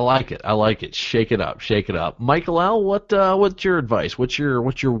 I like it. Shake it up. Michael L., what's your advice? What's your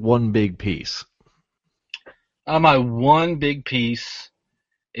one big piece? My one big piece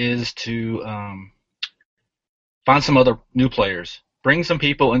is to find some other new players. Bring some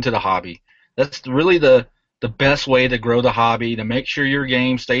people into the hobby. That's really the best way to grow the hobby, to make sure your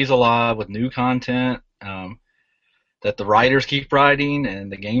game stays alive with new content, that the writers keep writing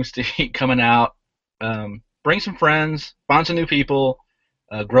and the games keep coming out. Bring some friends, find some new people,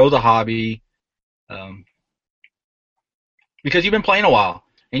 grow the hobby, because you've been playing a while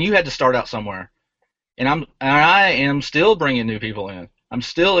and you had to start out somewhere. And I am still bringing new people in. I'm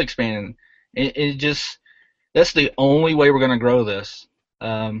still expanding. That's the only way we're going to grow this.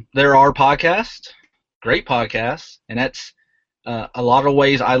 There are podcasts, great podcasts, and that's a lot of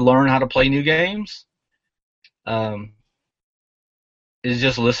ways I learn how to play new games. Is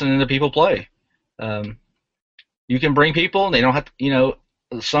just listening to people play. You can bring people, and they don't have to,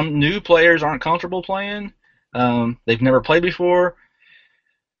 some new players aren't comfortable playing. They've never played before.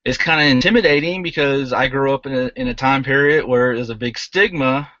 It's kind of intimidating because I grew up in a time period where there's a big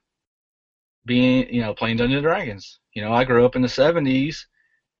stigma being, playing Dungeons & Dragons. I grew up in the 70s,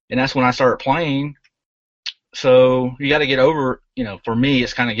 and that's when I started playing. So you got to get over, for me,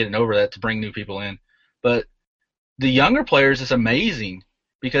 it's kind of getting over that to bring new people in. But the younger players, it's amazing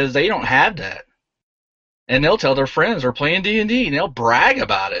because they don't have that. And they'll tell their friends they're playing D&D, and they'll brag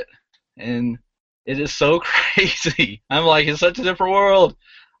about it. And it is so crazy. I'm like, it's such a different world.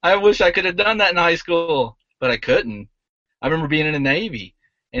 I wish I could have done that in high school, but I couldn't. I remember being in the Navy,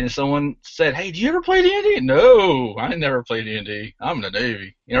 and someone said, "Hey, do you ever play D&D?" No, I never played D&D. I'm in the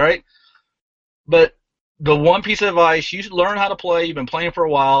Navy, right? But the one piece of advice, you should learn how to play. You've been playing for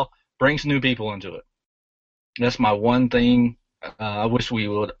a while. Bring some new people into it. That's my one thing. I wish we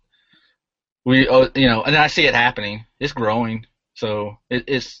would. And I see it happening. It's growing. So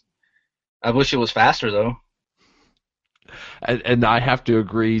it's. I wish it was faster though. And I have to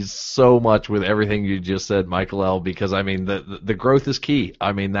agree so much with everything you just said, Michael L., because I mean the growth is key.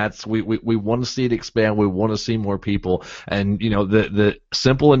 I mean that's we want to see it expand. We want to see more people, and the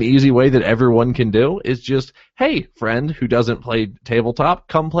simple and easy way that everyone can do is just, hey, friend who doesn't play tabletop,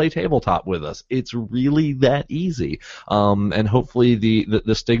 come play tabletop with us. It's really that easy. And hopefully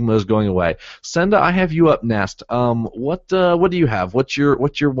the stigma is going away. Senda, I have you up next. What do you have? What's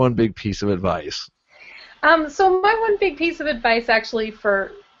your one big piece of advice? So my one big piece of advice, actually,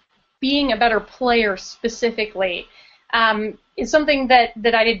 for being a better player specifically, is something that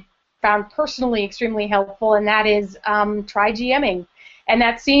I found personally extremely helpful, and that is try GMing. And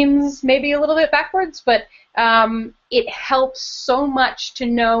that seems maybe a little bit backwards, but it helps so much to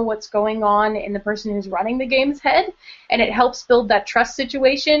know what's going on in the person who's running the game's head, and it helps build that trust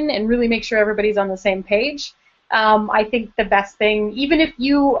situation and really make sure everybody's on the same page. I think the best thing, even if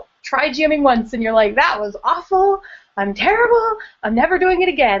you try GMing once and you're like, that was awful, I'm terrible, I'm never doing it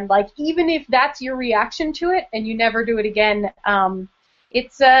again. Like, even if that's your reaction to it and you never do it again,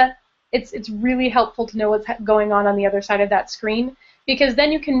 it's really helpful to know what's going on the other side of that screen, because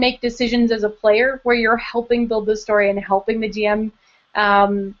then you can make decisions as a player where you're helping build the story and helping the GM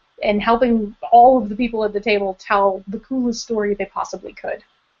and helping all of the people at the table tell the coolest story they possibly could.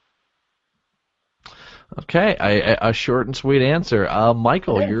 Okay, a short and sweet answer.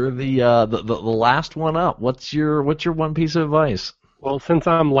 Michael, Yeah. You're the last one up. What's your one piece of advice? Well, since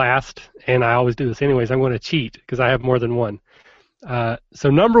I'm last, and I always do this anyways, I'm going to cheat because I have more than one. So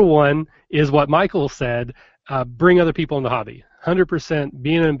number one is what Michael said, bring other people in the hobby. 100%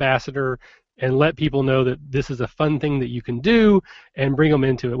 be an ambassador and let people know that this is a fun thing that you can do and bring them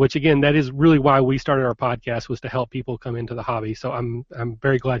into it, which, again, that is really why we started our podcast, was to help people come into the hobby. So I'm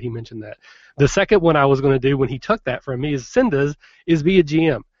very glad he mentioned that. The second one I was going to do when he took that from me is Senda's, is be a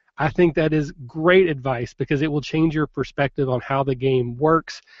GM. I think that is great advice because it will change your perspective on how the game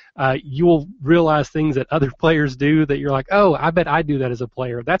works. You will realize things that other players do that you're like, oh, I bet I do that as a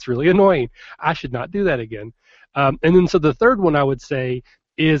player. That's really annoying. I should not do that again. And then so the third one I would say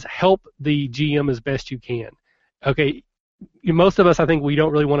is help the GM as best you can. Okay, most of us, I think, we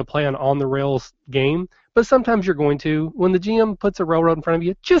don't really want to play an on-the-rails game, but sometimes you're going to. When the GM puts a railroad in front of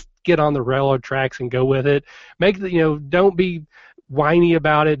you, just get on the railroad tracks and go with it. Don't be whiny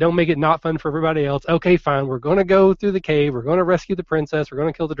about it. Don't make it not fun for everybody else. Okay, fine, we're going to go through the cave. We're going to rescue the princess. We're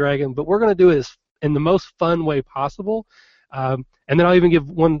going to kill the dragon, but we're going to do it in the most fun way possible. And then I'll even give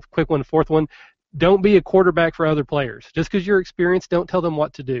one quick one, fourth one. Don't be a quarterback for other players. Just because you're experienced, don't tell them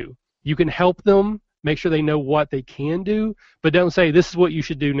what to do. You can help them, make sure they know what they can do, but don't say, this is what you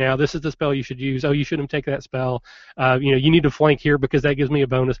should do now. This is the spell you should use. Oh, you shouldn't take that spell. You need to flank here because that gives me a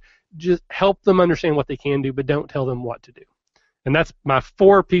bonus. Just help them understand what they can do, but don't tell them what to do. And that's my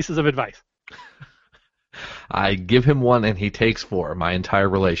 4 pieces of advice. I give him 1 and he takes 4. My entire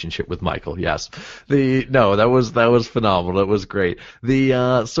relationship with Michael. Yes. That was phenomenal. That was great.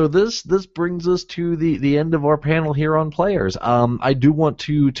 So this brings us to the end of our panel here on players. I do want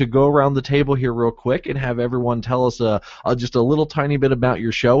to go around the table here real quick and have everyone tell us just a little tiny bit about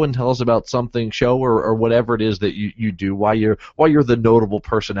your show and tell us about something or whatever it is that you do while you're the notable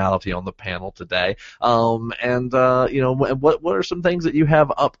personality on the panel today. What are some things that you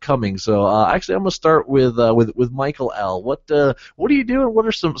have upcoming? So actually I'm going to start with Michael L. What do you do, and what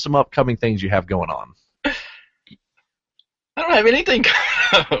are some upcoming things you have going on? I don't have anything.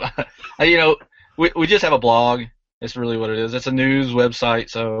 We just have a blog. It's really what it is. It's a news website.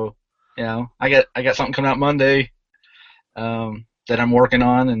 So I got something coming out Monday that I'm working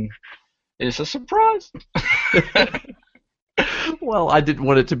on, and it's a surprise. Well, I didn't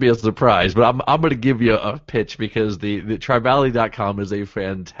want it to be a surprise, but I'm going to give you a pitch because the Tribally.com is a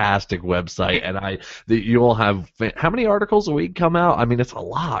fantastic website, and you'll have how many articles a week come out? I mean, it's a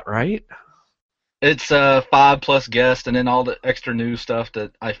lot, right? It's 5+ guests, and then all the extra news stuff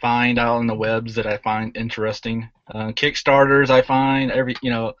that I find out on the webs that I find interesting. Kickstarters, I find I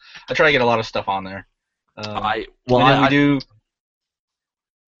try to get a lot of stuff on there. We do.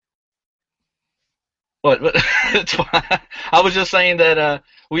 What? It's fine. I was just saying that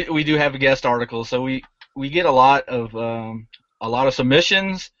we do have guest articles, so we get a lot of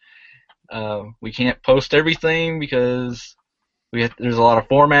submissions. We can't post everything because there's a lot of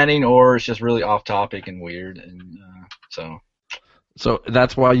formatting, or it's just really off topic and weird, and so. So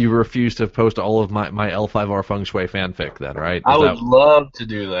that's why you refuse to post all of my L5R Feng Shui fanfic, then, right? I would love to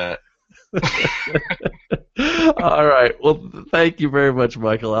do that. All right. Well, thank you very much,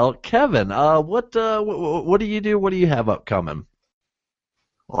 Michael L. Kevin, what do you do? What do you have upcoming?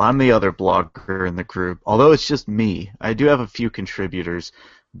 Well, I'm the other blogger in the group. Although it's just me, I do have a few contributors,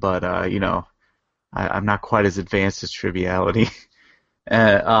 but I'm not quite as advanced as Triviality.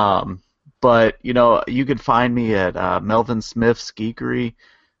 But you can find me at Melvin Smith's Geekery.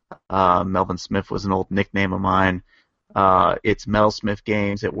 Melvin Smith was an old nickname of mine. It's Mel Smith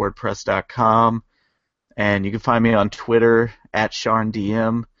Games at WordPress.com, and you can find me on Twitter at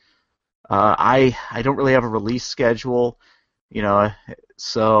SharnDM. I don't really have a release schedule,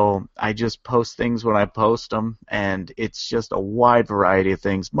 so I just post things when I post them, and it's just a wide variety of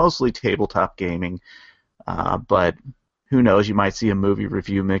things, mostly tabletop gaming, but who knows, you might see a movie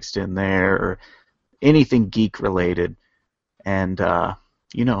review mixed in there, or anything geek-related, and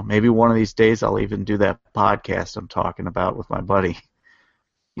maybe one of these days I'll even do that podcast I'm talking about with my buddy.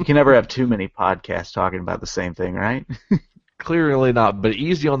 You can never have too many podcasts talking about the same thing, right? Clearly not, but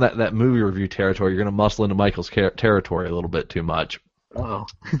easy on that movie review territory. You're going to muscle into Michael's territory a little bit too much. Oh.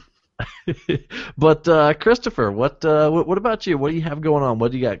 But Christopher, what about you? What do you have going on?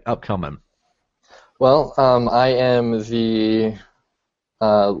 What do you got upcoming? Well, I am the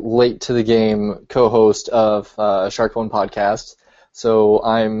late to the game co-host of Shark One podcast. So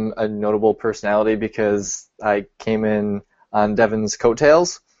I'm a notable personality because I came in on Devin's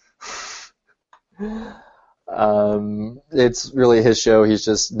coattails. It's really his show. He's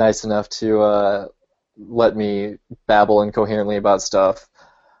just nice enough to let me babble incoherently about stuff.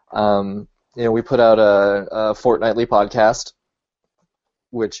 We put out a fortnightly podcast,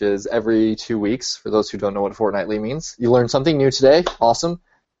 which is every 2 weeks. For those who don't know what fortnightly means, you learn something new today. Awesome. You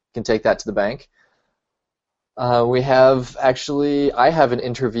can take that to the bank. I have an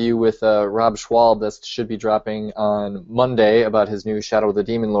interview with Rob Schwalb that should be dropping on Monday about his new Shadow of the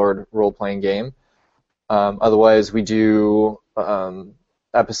Demon Lord role-playing game. Otherwise, we do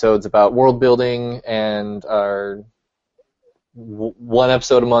episodes about world building, and our one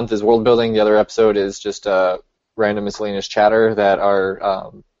episode a month is world building. The other episode is just random miscellaneous chatter that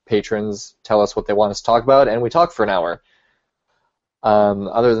our patrons tell us what they want us to talk about, and we talk for an hour.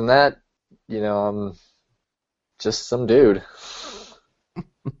 Other than that, I'm just some dude.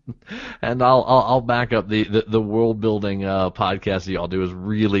 And I'll back up the world building podcast that y'all do is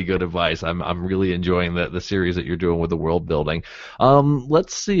really good advice. I'm really enjoying the series that you're doing with the world building.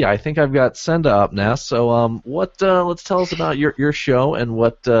 Let's see. I think I've got Senda up now. So let's tell us about your show and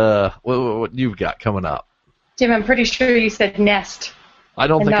what you've got coming up. Jim, I'm pretty sure you said Nest. I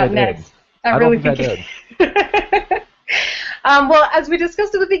don't think I did. I really think I did. Well, as we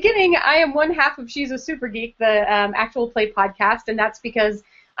discussed at the beginning, I am one half of She's a Super Geek, the actual play podcast, and that's because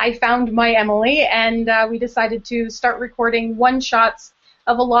I found my Emily, and we decided to start recording one-shots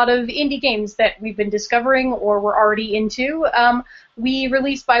of a lot of indie games that we've been discovering or we're already into. We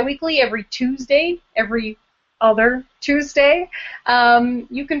release bi-weekly every Tuesday, every other Tuesday.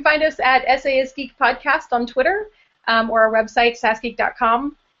 You can find us at SAS Geek Podcast on Twitter or our website,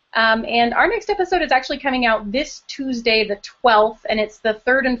 sasgeek.com. And our next episode is actually coming out this Tuesday, the 12th, and it's the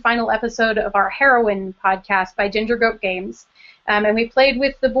third and final episode of our Heroine podcast by Ginger Goat Games. And we played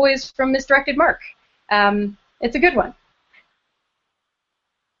with the boys from Misdirected Mark. It's a good one.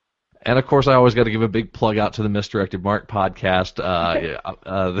 And, of course, I always got to give a big plug out to the Misdirected Mark podcast.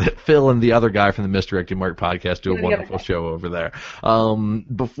 Phil and the other guy from the Misdirected Mark podcast do a wonderful show over there.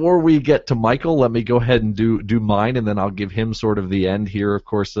 Before we get to Michael, let me go ahead and do mine, and then I'll give him sort of the end here. Of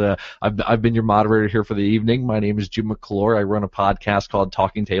course, I've been your moderator here for the evening. My name is Jim McClure. I run a podcast called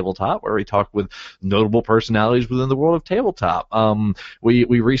Talking Tabletop, where we talk with notable personalities within the world of tabletop. We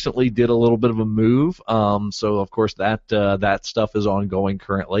recently did a little bit of a move, so, of course, that stuff is ongoing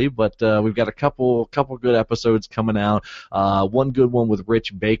currently, but we've got a couple good episodes coming out. One good one with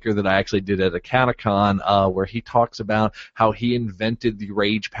Rich Baker that I actually did at a Catacon, where he talks about how he invented the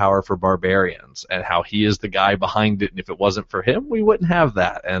rage power for barbarians and how he is the guy behind it. And if it wasn't for him, we wouldn't have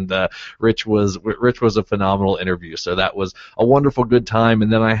that. And Rich was a phenomenal interview. So that was a wonderful good time.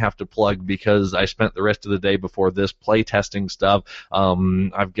 And then I have to plug, because I spent the rest of the day before this play testing stuff.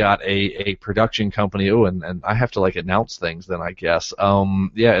 I've got a production company. Oh, and I have to announce things then, I guess.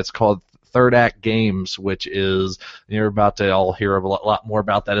 Yeah, it's called Third Act Games, which is, you're about to all hear a lot more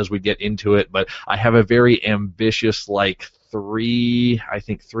about that as we get into it, but I have a very ambitious, three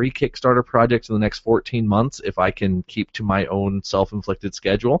Kickstarter projects in the next 14 months if I can keep to my own self-inflicted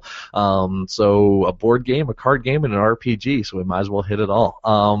schedule. So a board game, a card game, and an RPG, so we might as well hit it all.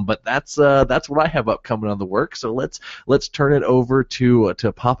 But that's what I have upcoming on the work. So let's turn it over to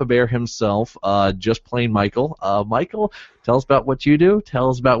Papa Bear himself, just plain Michael. Michael, tell us about what you do, tell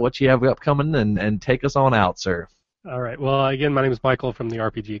us about what you have upcoming, and take us on out, sir. All right. Well, again, my name is Michael from the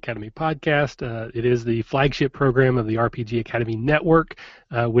RPG Academy podcast. It is the flagship program of the RPG Academy Network,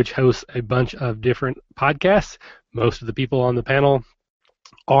 which hosts a bunch of different podcasts. Most of the people on the panel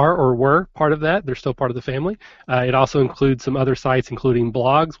are or were part of that. They're still part of the family. It also includes some other sites, including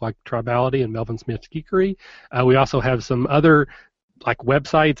blogs like Tribality and Melvin Smith's Geekery. We also have some other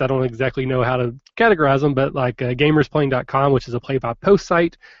websites. I don't exactly know how to categorize them, but gamersplaying.com, which is a play-by-post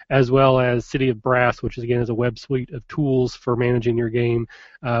site, as well as City of Brass, which is a web suite of tools for managing your game.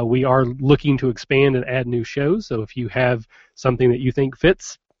 We are looking to expand and add new shows, so if you have something that you think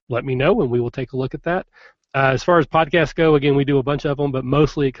fits, let me know, and we will take a look at that. As far as podcasts go, again, we do a bunch of them, but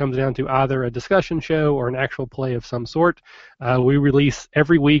mostly it comes down to either a discussion show or an actual play of some sort. We release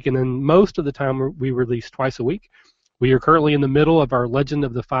every week, and then most of the time we release twice a week. We are currently in the middle of our Legend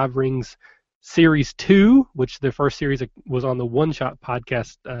of the Five Rings Series 2, which the first series was on the One Shot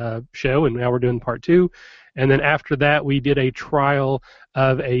podcast show, and now we're doing part 2. And then after that, we did a trial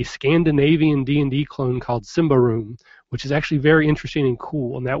of a Scandinavian D&D clone called Simba Room, which is actually very interesting and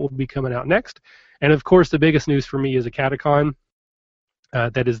cool, and that will be coming out next. And, of course, the biggest news for me is a Catacon.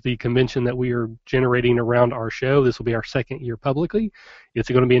 That is the convention that we are generating around our show. This will be our second year publicly. It's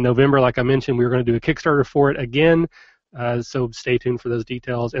going to be in November, like I mentioned. We're going to do a Kickstarter for it again. So stay tuned for those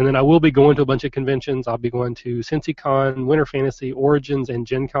details. And then I will be going to a bunch of conventions. I'll be going to CincyCon, Winter Fantasy, Origins, and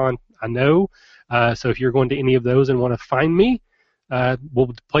Gen Con, I know. So if you're going to any of those and want to find me,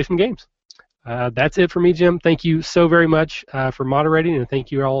 we'll play some games. That's it for me, Jim. Thank you so very much for moderating, and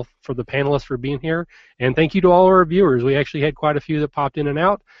thank you all for the panelists for being here. And thank you to all our viewers. We actually had quite a few that popped in and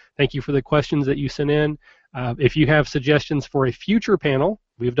out. Thank you for the questions that you sent in. If you have suggestions for a future panel,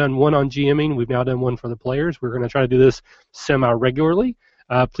 we've done one on GMing. We've now done one for the players. We're going to try to do this semi-regularly.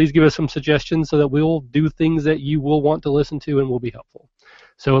 Please give us some suggestions so that we'll do things that you will want to listen to and will be helpful.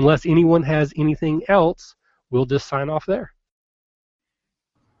 So unless anyone has anything else, we'll just sign off there.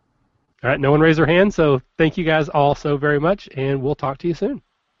 All right, no one raised their hand, so thank you guys all so very much, and we'll talk to you soon.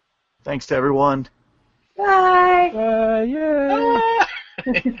 Thanks to everyone. Bye. Yay.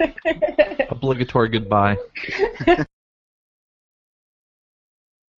 Obligatory goodbye.